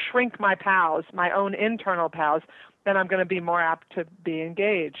I can shrink my POWs, my own internal POWs, then I'm going to be more apt to be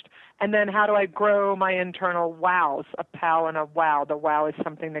engaged. And then how do I grow my internal wows, a POW and a wow? The wow is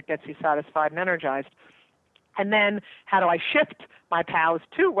something that gets you satisfied and energized. And then how do I shift my POWs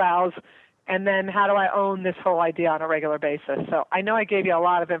to wows And then how do I own this whole idea on a regular basis? So I know I gave you a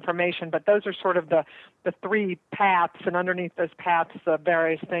lot of information, but those are sort of the three paths, and underneath those paths, the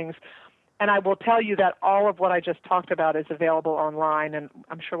various things. And I will tell you that all of what I just talked about is available online, and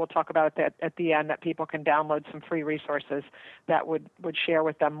I'm sure we'll talk about it at the end, that people can download some free resources that would share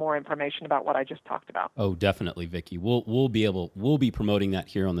with them more information about what I just talked about. Oh, definitely, Vicki. We'll be promoting that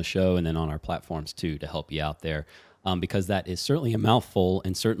here on the show and then on our platforms too to help you out there, because that is certainly a mouthful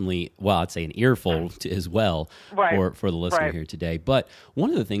and certainly, well, I'd say an earful as well for the listener here today. But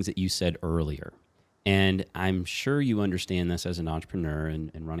one of the things that you said earlier, and I'm sure you understand this as an entrepreneur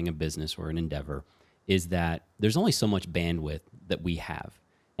and running a business or an endeavor, is that there's only so much bandwidth that we have.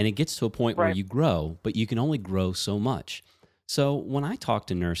 And it gets to a point where you grow, but you can only grow so much. So when I talk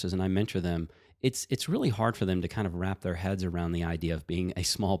to nurses and I mentor them, it's really hard for them to kind of wrap their heads around the idea of being a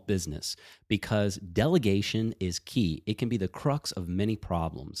small business, because delegation is key. It can be the crux of many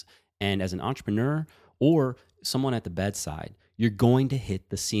problems. And as an entrepreneur or someone at the bedside, you're going to hit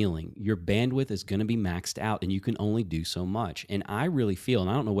the ceiling. Your bandwidth is going to be maxed out and you can only do so much. And I really feel, and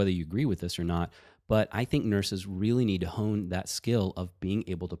I don't know whether you agree with this or not, but I think nurses really need to hone that skill of being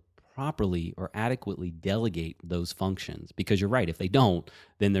able to properly or adequately delegate those functions. Because you're right, if they don't,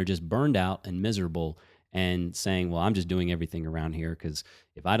 then they're just burned out and miserable and saying, well, I'm just doing everything around here because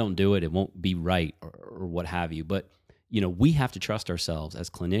if I don't do it, it won't be right or what have you. But we have to trust ourselves as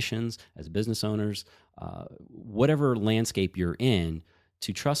clinicians, as business owners, whatever landscape you're in,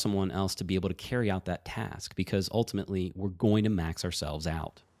 to trust someone else to be able to carry out that task, because ultimately we're going to max ourselves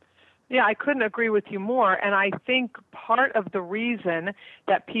out. Yeah, I couldn't agree with you more. And I think part of the reason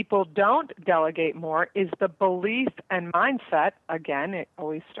that people don't delegate more is the belief and mindset. Again, it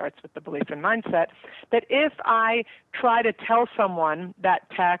always starts with the belief and mindset that if I try to tell someone, that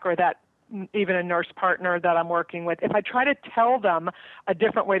tech or that even a nurse partner that I'm working with, if I try to tell them a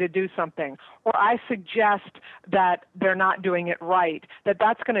different way to do something, or I suggest that they're not doing it right,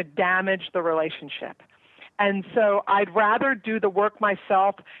 that's going to damage the relationship. And so I'd rather do the work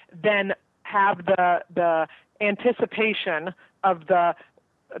myself than have the anticipation of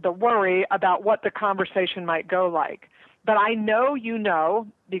the worry about what the conversation might go like. But I know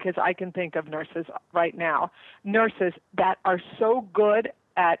because I can think of nurses right now, nurses that are so good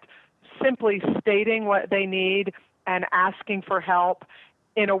at simply stating what they need and asking for help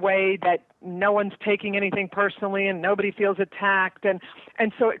in a way that no one's taking anything personally and nobody feels attacked. And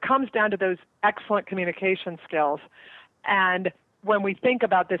so it comes down to those excellent communication skills. And when we think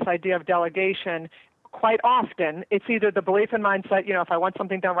about this idea of delegation, quite often it's either the belief and mindset, if I want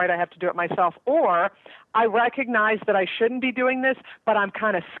something done right, I have to do it myself, or I recognize that I shouldn't be doing this, but I'm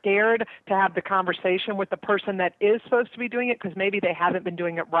kind of scared to have the conversation with the person that is supposed to be doing it because maybe they haven't been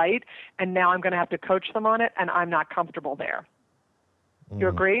doing it right, and now I'm going to have to coach them on it, and I'm not comfortable there. You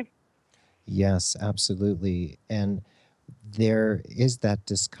agree? Yes, absolutely. And there is that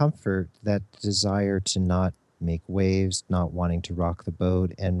discomfort, that desire to not make waves, not wanting to rock the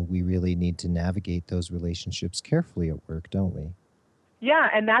boat, and we really need to navigate those relationships carefully at work, don't we? Yeah,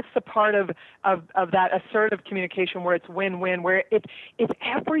 and that's the part of that assertive communication where it's win-win, where if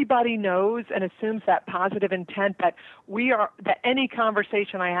everybody knows and assumes that positive intent that any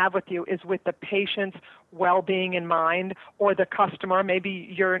conversation I have with you is with the patient's well-being in mind, or the customer,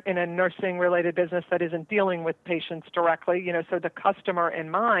 maybe you're in a nursing-related business that isn't dealing with patients directly, so the customer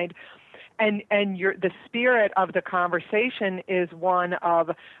in mind, and the spirit of the conversation is one of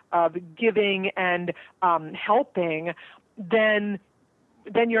giving and helping, then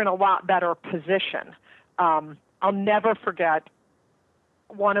you're in a lot better position. I'll never forget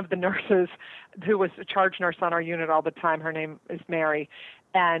one of the nurses who was a charge nurse on our unit all the time. Her name is Mary,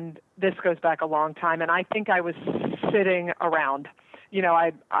 and this goes back a long time. And I think I was sitting around.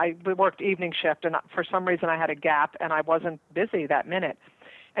 I worked evening shift, and for some reason I had a gap, and I wasn't busy that minute.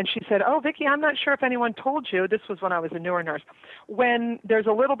 And she said, "Oh, Vicki, I'm not sure if anyone told you," this was when I was a newer nurse, "when there's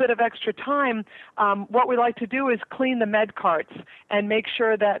a little bit of extra time, what we like to do is clean the med carts and make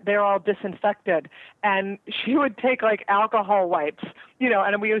sure that they're all disinfected." And she would take like alcohol wipes,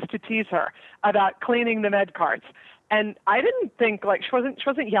 and we used to tease her about cleaning the med carts. And I didn't think she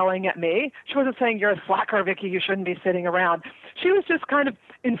wasn't yelling at me. She wasn't saying, "You're a slacker, Vicki, you shouldn't be sitting around." She was just kind of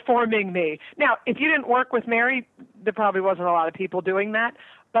informing me. Now, if you didn't work with Mary, there probably wasn't a lot of people doing that.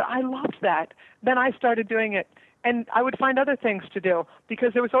 But I loved that. Then I started doing it. And I would find other things to do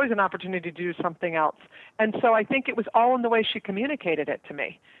because there was always an opportunity to do something else. And so I think it was all in the way she communicated it to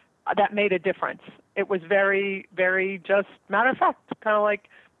me that made a difference. It was very, very just matter of fact, kind of like,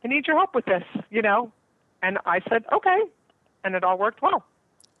 "I need your help with this," And I said, "Okay." And it all worked well.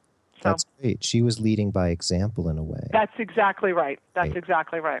 So, that's great. She was leading by example in a way. That's exactly right. That's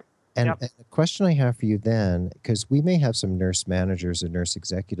exactly right. And, Yep. and a question I have for you then, because we may have some nurse managers or nurse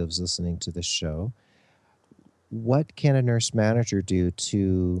executives listening to this show, what can a nurse manager do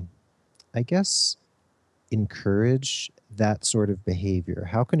to, I guess, encourage that sort of behavior?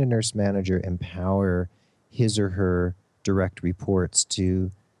 How can a nurse manager empower his or her direct reports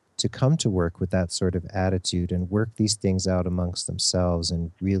to come to work with that sort of attitude and work these things out amongst themselves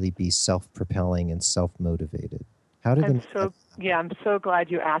and really be self-propelling and self-motivated? How do they? I'm so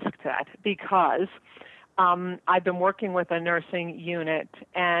glad you asked that, because I've been working with a nursing unit,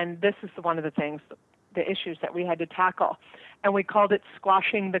 and this is one of the issues that we had to tackle, and we called it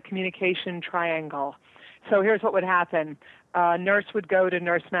squashing the communication triangle. So here's what would happen. A nurse would go to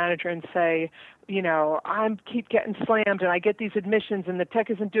nurse manager and say, I keep getting slammed and I get these admissions and the tech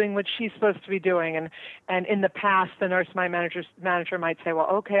isn't doing what she's supposed to be doing. And in the past, the manager might say, well,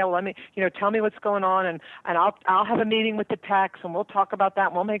 okay, well, let me, tell me what's going on, and I'll have a meeting with the techs and we'll talk about that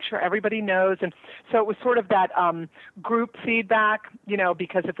and we'll make sure everybody knows. And so it was sort of that group feedback,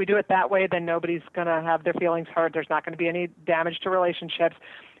 because if we do it that way, then nobody's going to have their feelings hurt. There's not going to be any damage to relationships.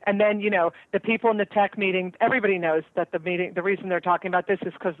 And then, the people in the tech meeting, everybody knows that the reason they're talking about this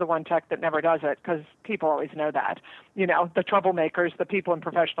is because the one tech that never does it, because people always know that. The troublemakers, the people in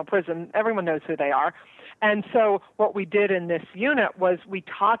professional prison, everyone knows who they are. And so what we did in this unit was we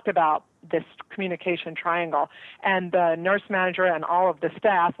talked about this communication triangle. And the nurse manager and all of the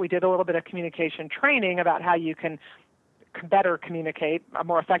staff, we did a little bit of communication training about how you can better communicate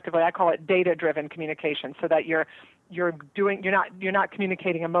more effectively. I call it data-driven communication, so that you're not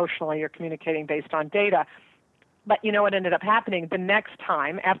communicating emotionally, you're communicating based on data. But you know what ended up happening the next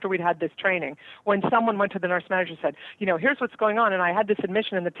time after we'd had this training, when someone went to the nurse manager and said, here's what's going on, and I had this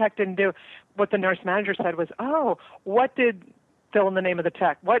admission and the tech didn't do, what the nurse manager said was, oh, what did, fill in the name of the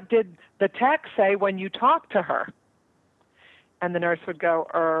tech, what did the tech say when you talked to her? And the nurse would go,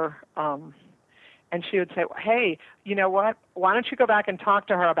 and she would say, hey, you know what, why don't you go back and talk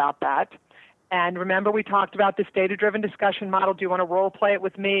to her about that? And remember, we talked about this data-driven discussion model. Do you want to role play it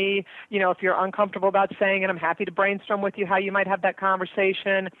with me? If you're uncomfortable about saying it, I'm happy to brainstorm with you how you might have that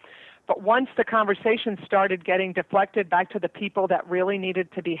conversation. But once the conversation started getting deflected back to the people that really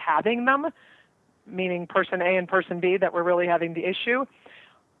needed to be having them, meaning person A and person B that were really having the issue,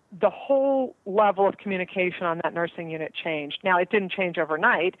 the whole level of communication on that nursing unit changed. Now, it didn't change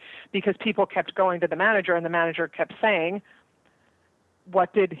overnight, because people kept going to the manager and the manager kept saying,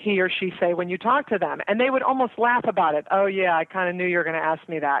 what did he or she say when you talked to them? And they would almost laugh about it. Oh, yeah, I kind of knew you were going to ask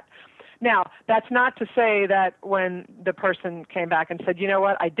me that. Now, that's not to say that when the person came back and said, you know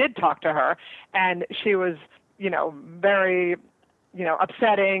what, I did talk to her, and she was, very,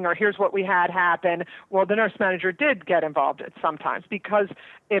 upsetting, or here's what we had happen. Well, the nurse manager did get involved sometimes, because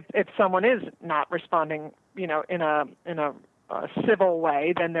if someone is not responding, in a civil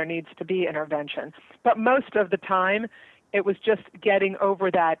way, then there needs to be intervention. But most of the time, it was just getting over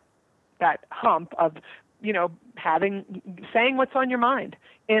that hump of, saying what's on your mind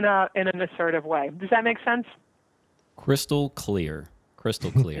in an assertive way. Does that make sense? Crystal clear.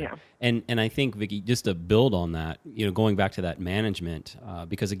 Yeah. And I think, Vicki, just to build on that, going back to that management,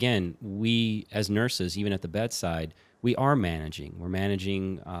 because again, we as nurses, even at the bedside, we are managing. We're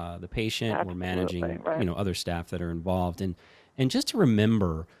managing the patient. Absolutely, we're managing, right. Other staff that are involved, and just to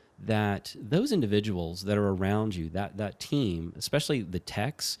remember that those individuals that are around you, that team, especially the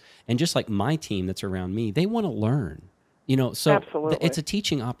techs, and just like my team that's around me, they want to learn. So it's a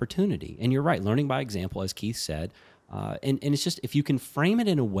teaching opportunity. And you're right, learning by example, as Keith said. And it's just, if you can frame it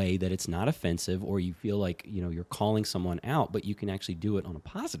in a way that it's not offensive, or you feel like, you're calling someone out, but you can actually do it on a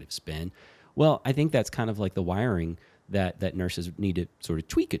positive spin, well, I think that's kind of like the wiring that nurses need to sort of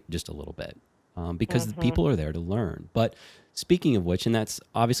tweak it just a little bit, because the people are there to learn. But speaking of which, and that's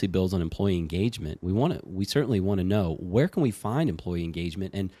obviously builds on employee engagement, we certainly want to know, where can we find employee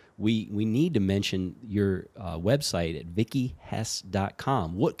engagement? And we need to mention your website at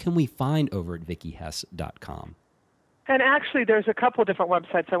VickiHess.com. What can we find over at VickiHess.com? And actually, there's a couple of different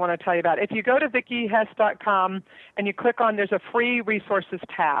websites I want to tell you about. If you go to VickiHess.com and you click on, there's a free resources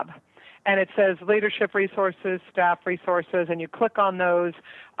tab, and it says leadership resources, staff resources, and you click on those.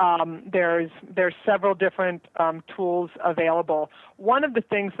 There's several different tools available. One of the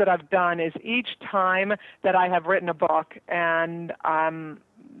things that I've done is, each time that I have written a book, and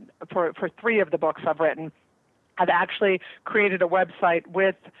for 3 of the books I've written, I've actually created a website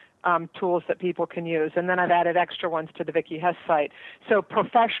with tools that people can use. And then I've added extra ones to the Vicki Hess site. So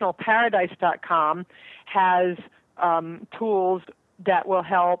professionalparadise.com has tools that will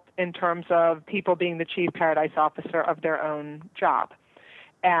help in terms of people being the chief paradise officer of their own job.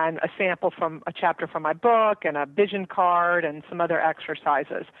 and a sample from a chapter from my book and a vision card and some other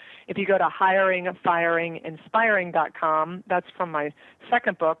exercises. If you go to hiringfiringinspiring.com, that's from my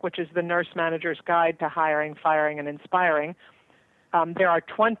second book, which is The Nurse Manager's Guide to Hiring, Firing, and Inspiring. There are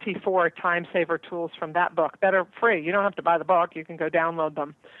 24 time-saver tools from that book that are free. You don't have to buy the book. You can go download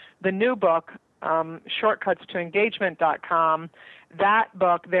them. The new book, shortcutstoengagement.com, that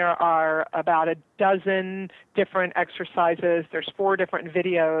book, there are about a dozen different exercises. There's 4 different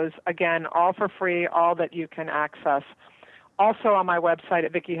videos, again, all for free, all that you can access. Also on my website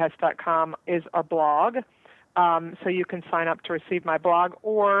at vickihess.com is a blog, so you can sign up to receive my blog,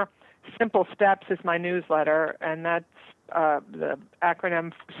 or Simple Steps is my newsletter, and that's the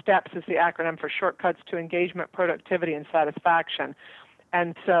acronym STEPS is the acronym for Shortcuts to Engagement, Productivity, and Satisfaction.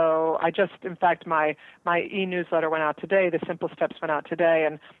 And so in fact, my e-newsletter went out today, the Simple Steps went out today,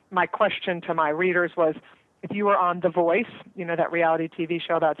 and my question to my readers was, if you were on The Voice, that reality TV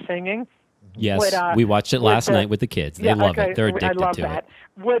show about singing. Yes, we watched it last night with the kids. They love it. They're addicted to it.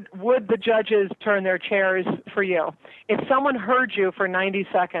 Would the judges turn their chairs for you? If someone heard you for 90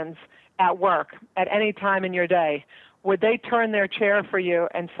 seconds at work at any time in your day, would they turn their chair for you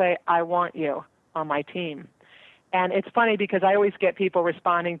and say, I want you on my team? And it's funny because I always get people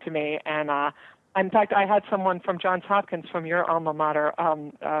responding to me. And in fact, I had someone from Johns Hopkins, from your alma mater,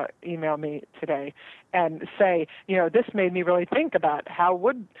 email me today and say, this made me really think about how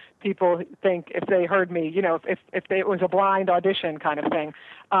would people think if they heard me, if it was a blind audition kind of thing.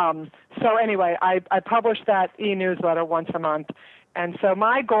 So anyway, I publish that e-newsletter once a month. And so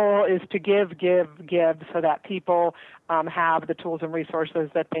my goal is to give so that people have the tools and resources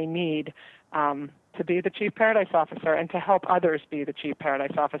that they need to be the Chief Paradise Officer and to help others be the Chief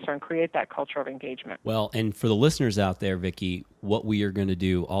Paradise Officer and create that culture of engagement. Well, and for the listeners out there, Vicki, what we are going to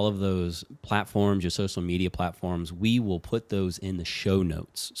do, all of those platforms, your social media platforms, we will put those in the show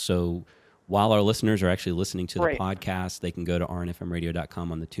notes. So while our listeners are actually listening to the podcast, they can go to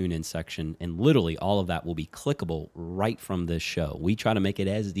rnfmradio.com on the tune-in section, and literally all of that will be clickable right from this show. We try to make it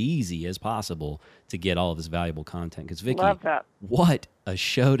as easy as possible to get all of this valuable content. Because, Vicki, what a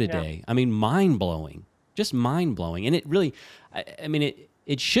show today. Yeah. I mean, mind-blowing. Just mind-blowing. And it really,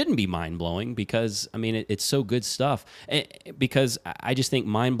 it shouldn't be mind-blowing because, it's so good stuff. Because I just think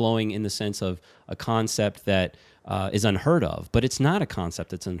mind-blowing in the sense of a concept that is unheard of, but it's not a concept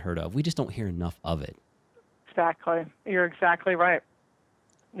that's unheard of. We just don't hear enough of it. Exactly. You're exactly right.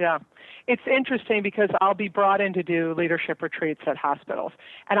 Yeah. It's interesting because I'll be brought in to do leadership retreats at hospitals.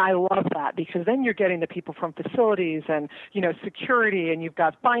 And I love that because then you're getting the people from facilities and, security, and you've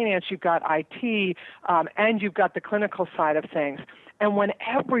got finance, you've got IT, and you've got the clinical side of things. And when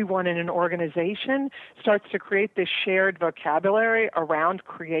everyone in an organization starts to create this shared vocabulary around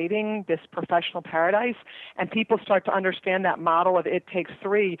creating this professional paradise, and people start to understand that model of it takes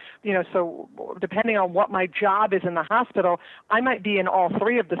 3, so depending on what my job is in the hospital, I might be in all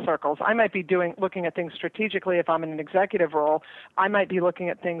 3 of the circles. I might be looking at things strategically if I'm in an executive role. I might be looking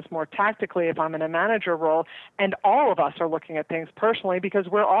at things more tactically if I'm in a manager role. And all of us are looking at things personally because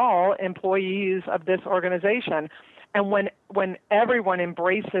we're all employees of this organization. And when everyone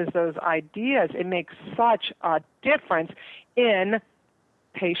embraces those ideas, it makes such a difference in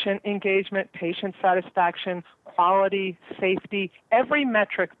patient engagement, patient satisfaction, quality, safety. Every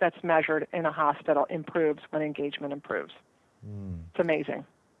metric that's measured in a hospital improves when engagement improves. It's amazing.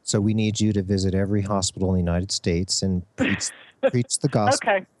 So we need you to visit every hospital in the United States and preach the gospel.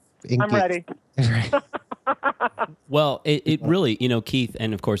 Okay, I'm ready. Well, it really, Keith,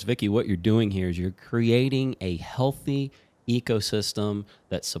 and of course, Vicki, what you're doing here is you're creating a healthy ecosystem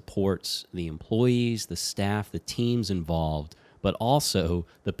that supports the employees, the staff, the teams involved, but also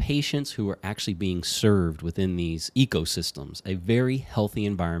the patients who are actually being served within these ecosystems. A very healthy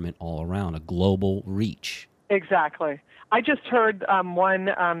environment all around, a global reach. Exactly. I just heard a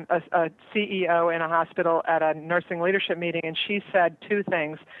CEO in a hospital at a nursing leadership meeting, and she said 2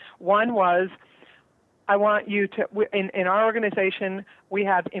 things. One was, I want you to, in our organization, we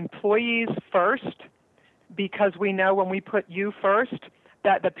have employees first because we know when we put you first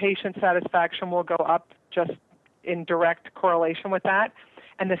that the patient satisfaction will go up just in direct correlation with that.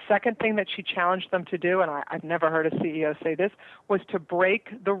 And the second thing that she challenged them to do, and I've never heard a CEO say this, was to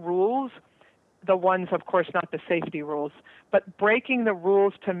break the rules, the ones, of course, not the safety rules, but breaking the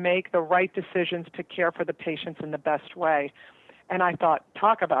rules to make the right decisions to care for the patients in the best way. And I thought,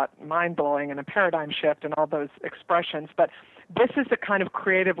 talk about mind-blowing and a paradigm shift and all those expressions. But this is the kind of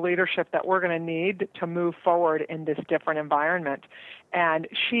creative leadership that we're going to need to move forward in this different environment. And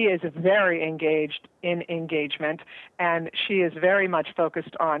she is very engaged in engagement, and she is very much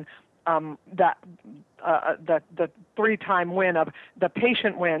focused on the 3-time win of the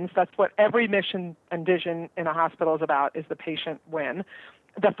patient wins. That's what every mission and vision in a hospital is about, is the patient win.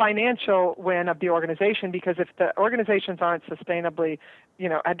 The financial win of the organization, because if the organizations aren't sustainably,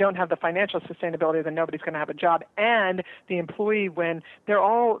 don't have the financial sustainability, then nobody's going to have a job. And the employee win, they're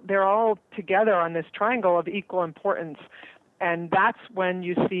all together on this triangle of equal importance, and that's when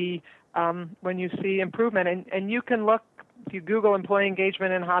you see improvement. And you can look. If you Google employee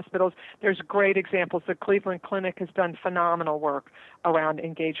engagement in hospitals, there's great examples. The Cleveland Clinic has done phenomenal work around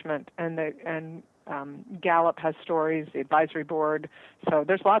engagement, and Gallup has stories, the advisory board. So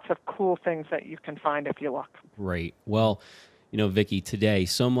there's lots of cool things that you can find if you look. Great. Well, Vicki, today,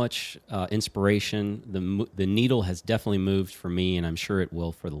 so much inspiration. The needle has definitely moved for me, and I'm sure it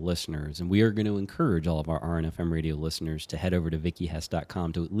will for the listeners. And we are going to encourage all of our RNFM radio listeners to head over to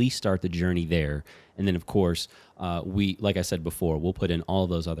VickiHess.com to at least start the journey there. And then, of course, like I said before, we'll put in all of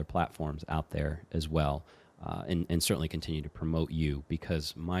those other platforms out there as well, and certainly continue to promote you,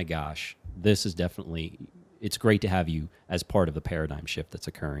 because, my gosh, this is definitely, it's great to have you as part of the paradigm shift that's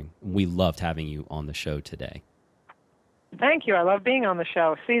occurring. We loved having you on the show today. Thank you. I love being on the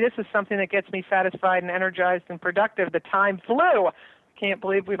show. See, this is something that gets me satisfied and energized and productive. The time flew. Can't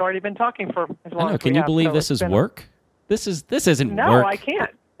believe we've already been talking for as long as we have. Can you believe this is work? This isn't work. No, I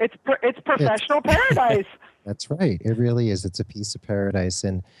can't. It's professional paradise. That's right. It really is. It's a piece of paradise.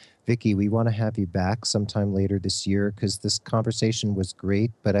 And Vicki, we want to have you back sometime later this year, because this conversation was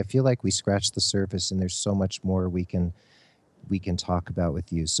great, but I feel like we scratched the surface and there's so much more we can talk about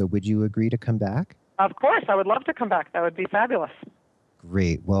with you. So would you agree to come back? Of course. I would love to come back. That would be fabulous.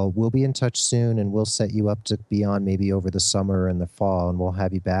 Great. Well, we'll be in touch soon, and we'll set you up to be on maybe over the summer and the fall, and we'll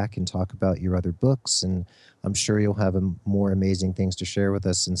have you back and talk about your other books, and I'm sure you'll have more amazing things to share with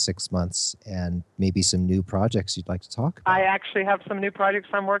us in 6 months, and maybe some new projects you'd like to talk about. I actually have some new projects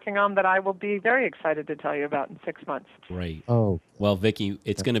I'm working on that I will be very excited to tell you about in 6 months. Great. Oh. Well, Vicki,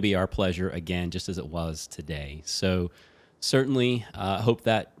 it's going to be our pleasure again, just as it was today. So certainly hope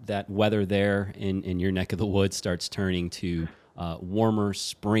that weather there in your neck of the woods starts turning to warmer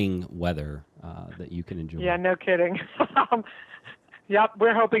spring weather that you can enjoy. Yeah, no kidding. Yep,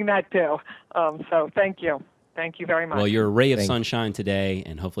 we're hoping that too. So thank you. Thank you very much. Well, you're a ray of sunshine today,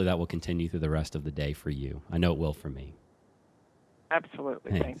 and hopefully that will continue through the rest of the day for you. I know it will for me.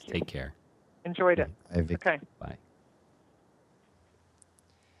 Absolutely. Thank you. Take care. Enjoyed it. Okay. Bye.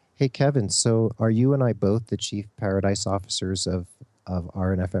 Hey, Kevin, so are you and I both the chief paradise officers of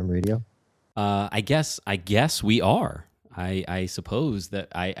RNFM Radio? I guess we are. I suppose that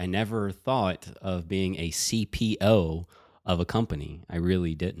I never thought of being a CPO of a company. I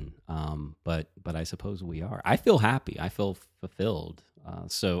really didn't. But I suppose we are. I feel happy. I feel fulfilled.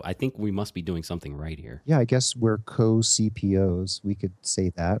 So I think we must be doing something right here. Yeah, I guess we're co-CPOs. We could say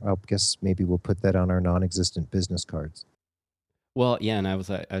that. I guess maybe we'll put that on our non-existent business cards. Well, yeah, and I was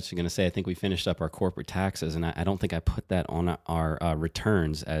actually going to say, I think we finished up our corporate taxes, and I don't think I put that on our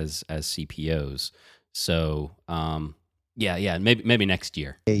returns as CPOs. So, yeah, maybe next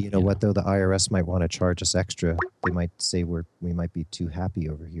year. Hey, you know what, though? The IRS might want to charge us extra. They might say we might be too happy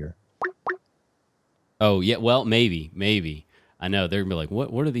over here. Oh, yeah, well, maybe. I know, they're going to be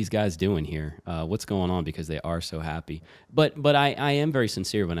like, what are these guys doing here? What's going on? Because they are so happy. But I am very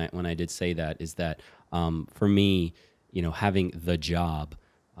sincere when I did say that, is that for me, having the job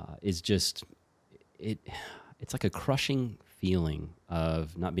is just, it's like a crushing feeling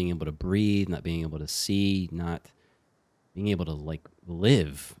of not being able to breathe, not being able to see, not being able to like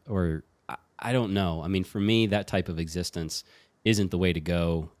live, or I don't know. I mean, for me, that type of existence isn't the way to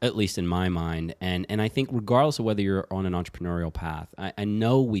go, at least in my mind. And I think regardless of whether you're on an entrepreneurial path, I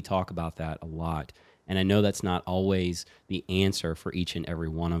know we talk about that a lot. And I know that's not always the answer for each and every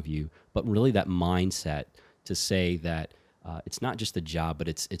one of you, but really that mindset to say that it's not just the job, but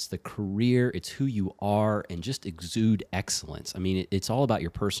it's the career, it's who you are, and just exude excellence. I mean, it's all about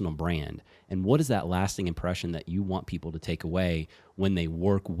your personal brand. And what is that lasting impression that you want people to take away when they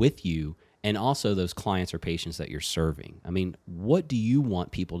work with you, and also those clients or patients that you're serving? I mean, what do you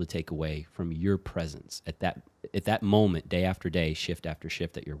want people to take away from your presence at that moment, day after day, shift after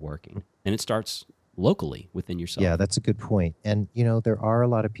shift that you're working? And it starts locally within yourself. Yeah, that's a good point. And, there are a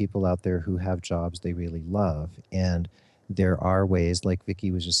lot of people out there who have jobs they really love. And there are ways, like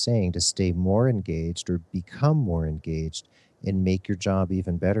Vicki was just saying, to stay more engaged or become more engaged and make your job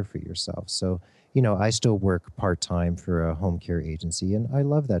even better for yourself. So, I still work part-time for a home care agency, and I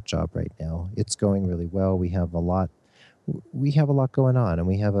love that job right now. It's going really well. We have a lot going on, and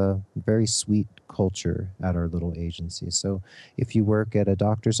we have a very sweet culture at our little agency. So if you work at a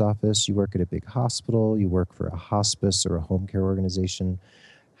doctor's office, you work at a big hospital, you work for a hospice or a home care organization,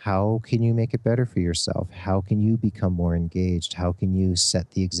 How can you make it better for yourself? How can you become more engaged? How can you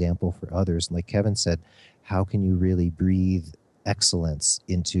set the example for others? And like Kevin said, how can you really breathe excellence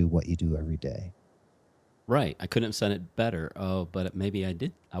into what you do every day? Right. I couldn't have said it better. Oh, but maybe I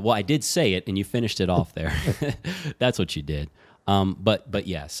did. Well, I did say it, and you finished it off there. That's what you did. But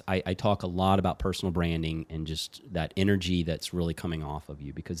yes, I talk a lot about personal branding and just that energy that's really coming off of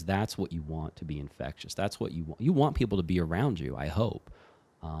you, because that's what you want to be infectious. That's what you want. You want people to be around you, I hope.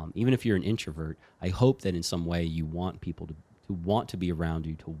 Even if you're an introvert, I hope that in some way you want people to want to be around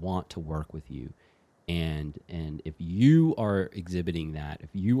you, to want to work with you. And if you are exhibiting that, if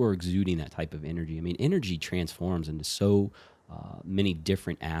you are exuding that type of energy, I mean, energy transforms into so many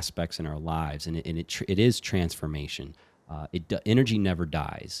different aspects in our lives, and it is transformation. Energy never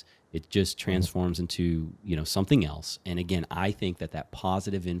dies. It just transforms into something else. And again, I think that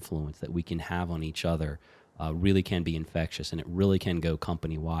positive influence that we can have on each other really can be infectious, and it really can go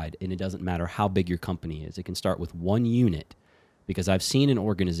company wide. And it doesn't matter how big your company is. It can start with one unit. Because I've been in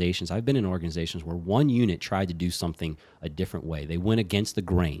organizations where one unit tried to do something a different way. They went against the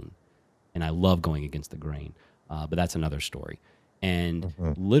grain, and I love going against the grain, but that's another story. And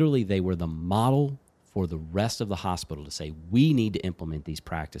literally they were the model for the rest of the hospital to say, we need to implement these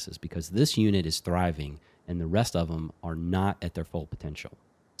practices because this unit is thriving and the rest of them are not at their full potential.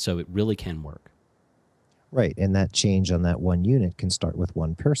 So it really can work. Right. And that change on that one unit can start with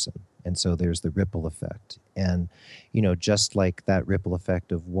one person. And so there's the ripple effect. And, just like that ripple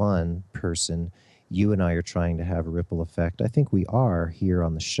effect of one person, you and I are trying to have a ripple effect. I think we are here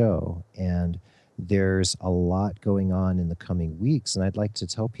on the show. And there's a lot going on in the coming weeks. And I'd like to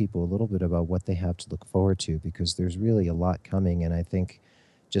tell people a little bit about what they have to look forward to, because there's really a lot coming. And I think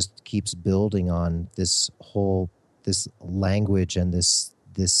just keeps building on this language and this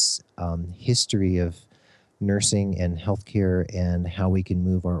history of nursing and healthcare and how we can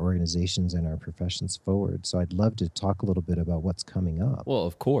move our organizations and our professions forward. So I'd love to talk a little bit about what's coming up. Well,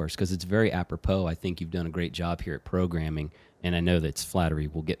 of course, because it's very apropos. I think you've done a great job here at programming, and I know that flattery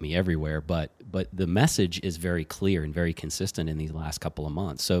will get me everywhere, but the message is very clear and very consistent in these last couple of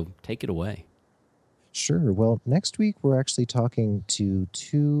months. So take it away. Sure. Well, next week we're actually talking to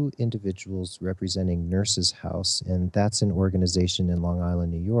two individuals representing Nurses House, and that's an organization in Long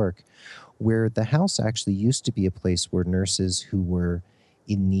Island, New York, where the house actually used to be a place where nurses who were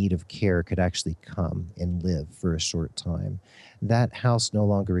in need of care could actually come and live for a short time. That house no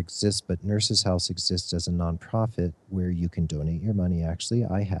longer exists, but Nurses House exists as a nonprofit where you can donate your money. Actually,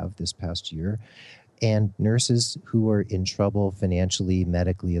 I have this past year. And nurses who are in trouble financially,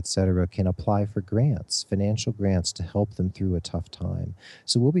 medically, etc., can apply for grants, financial grants, to help them through a tough time.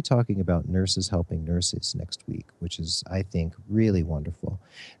 So we'll be talking about nurses helping nurses next week, which is, I think, really wonderful.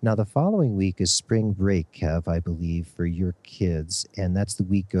 Now, the following week is spring break, Kev, I believe, for your kids. And that's the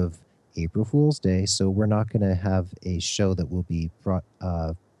week of April Fool's Day. So we're not going to have a show that will be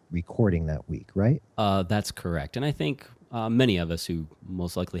recording that week, right? That's correct. And I think many of us who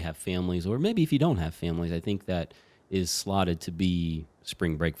most likely have families, or maybe if you don't have families, I think that is slotted to be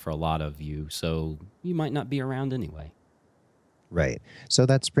spring break for a lot of you. So you might not be around anyway. Right. So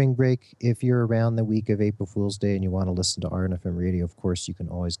that spring break, if you're around the week of April Fool's Day and you want to listen to RNFM Radio, of course, you can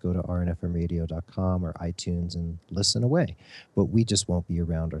always go to rnfmradio.com or iTunes and listen away. But we just won't be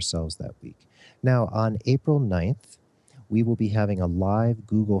around ourselves that week. Now, on April 9th, we will be having a live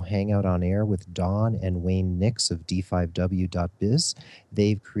Google Hangout on air with Dawn and Wayne Nix of d5w.biz.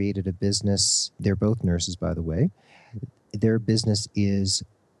 They've created a business. They're both nurses, by the way. Their business is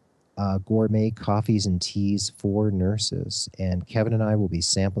gourmet coffees and teas for nurses. And Kevin and I will be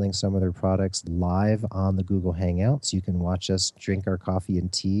sampling some of their products live on the Google Hangout. So you can watch us drink our coffee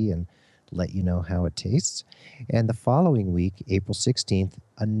and tea and let you know how it tastes. And the following week, April 16th,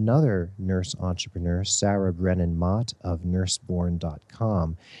 another nurse entrepreneur, Sarah Brennan Mott of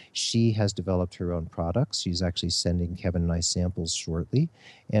nurseborn.com. She has developed her own products. She's actually sending Kevin and I samples shortly.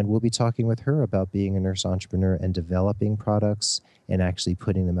 And we'll be talking with her about being a nurse entrepreneur and developing products and actually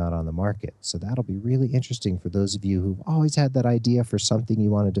putting them out on the market. So that'll be really interesting for those of you who've always had that idea for something you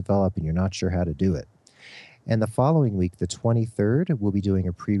want to develop and you're not sure how to do it. And the following week, the 23rd, we'll be doing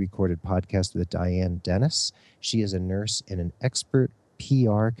a pre-recorded podcast with Diane Dennis. She is a nurse and an expert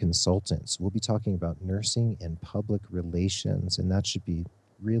PR consultant. So we'll be talking about nursing and public relations, and that should be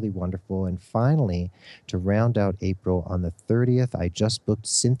really wonderful. And finally, to round out April, on the 30th, I just booked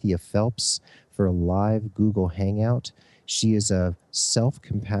Cynthia Phelps for a live Google Hangout. She is a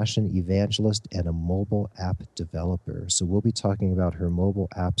self-compassion evangelist and a mobile app developer. So we'll be talking about her mobile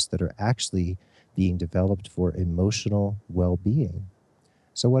apps that are actually being developed for emotional well-being.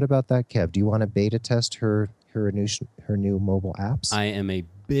 So what about that, Kev? Do you want to beta test her new mobile apps? I am a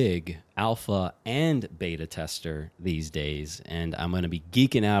big alpha and beta tester these days, and I'm going to be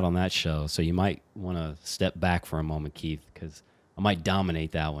geeking out on that show. So you might want to step back for a moment, Keith, because I might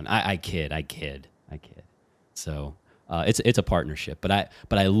dominate that one. I kid. So it's a partnership, but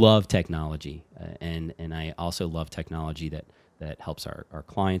I love technology, and I also love technology that helps our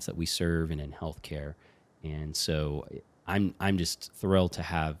clients that we serve and in healthcare, and so I'm just thrilled to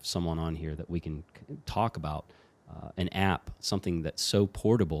have someone on here that we can talk about an app, something that's so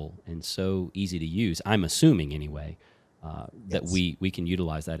portable and so easy to use. I'm assuming anyway that Yes. we can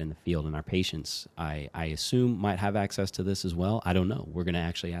utilize that in the field, and our patients, I assume, might have access to this as well. I don't know. We're going to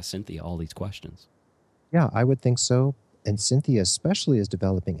actually ask Cynthia all these questions. Yeah, I would think so. And Cynthia especially is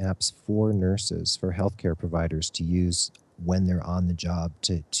developing apps for nurses, for healthcare providers to use when they're on the job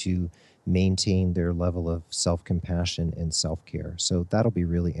to maintain their level of self-compassion and self-care. So that'll be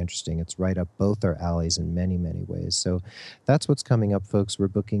really interesting. It's right up both our alleys in many, many ways. So that's what's coming up, folks. We're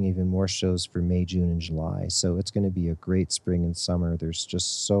booking even more shows for May, June, and July. So it's going to be a great spring and summer. There's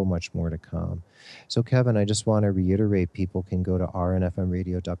just so much more to come. So, Kevin, I just want to reiterate people can go to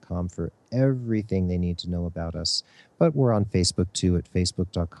rnfmradio.com for everything they need to know about us. But we're on Facebook too at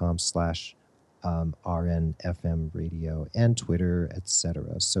facebook.com/RNFM radio and Twitter,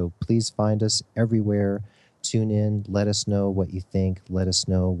 etc. So please find us everywhere. Tune in. Let us know what you think. Let us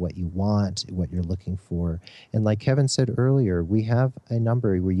know what you want, what you're looking for. And like Kevin said earlier, we have a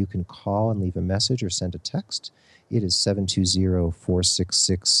number where you can call and leave a message or send a text. It is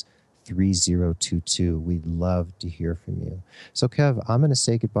 720-466-3022. We'd love to hear from you. So, Kev, I'm going to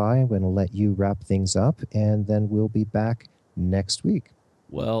say goodbye. I'm going to let you wrap things up, and then we'll be back next week.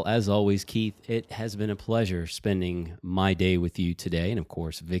 Well, as always, Keith, it has been a pleasure spending my day with you today, and of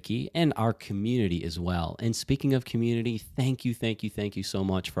course, Vicki, and our community as well. And speaking of community, thank you so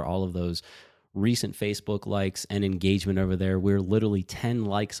much for all of those recent Facebook likes and engagement over there. We're literally 10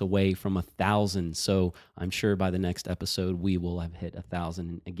 likes away from 1,000. So I'm sure by the next episode, we will have hit 1,000.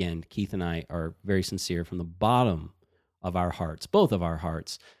 And again, Keith and I are very sincere from the bottom of our hearts, both of our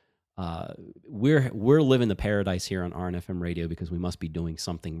hearts. We're living the paradise here on RNFM Radio because we must be doing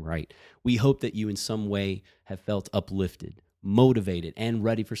something right. We hope that you in some way have felt uplifted, motivated, and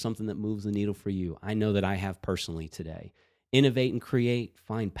ready for something that moves the needle for you. I know that I have personally today. Innovate and create,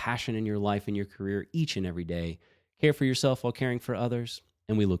 find passion in your life and your career each and every day. Care for yourself while caring for others.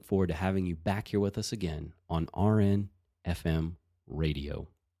 And we look forward to having you back here with us again on RNFM Radio.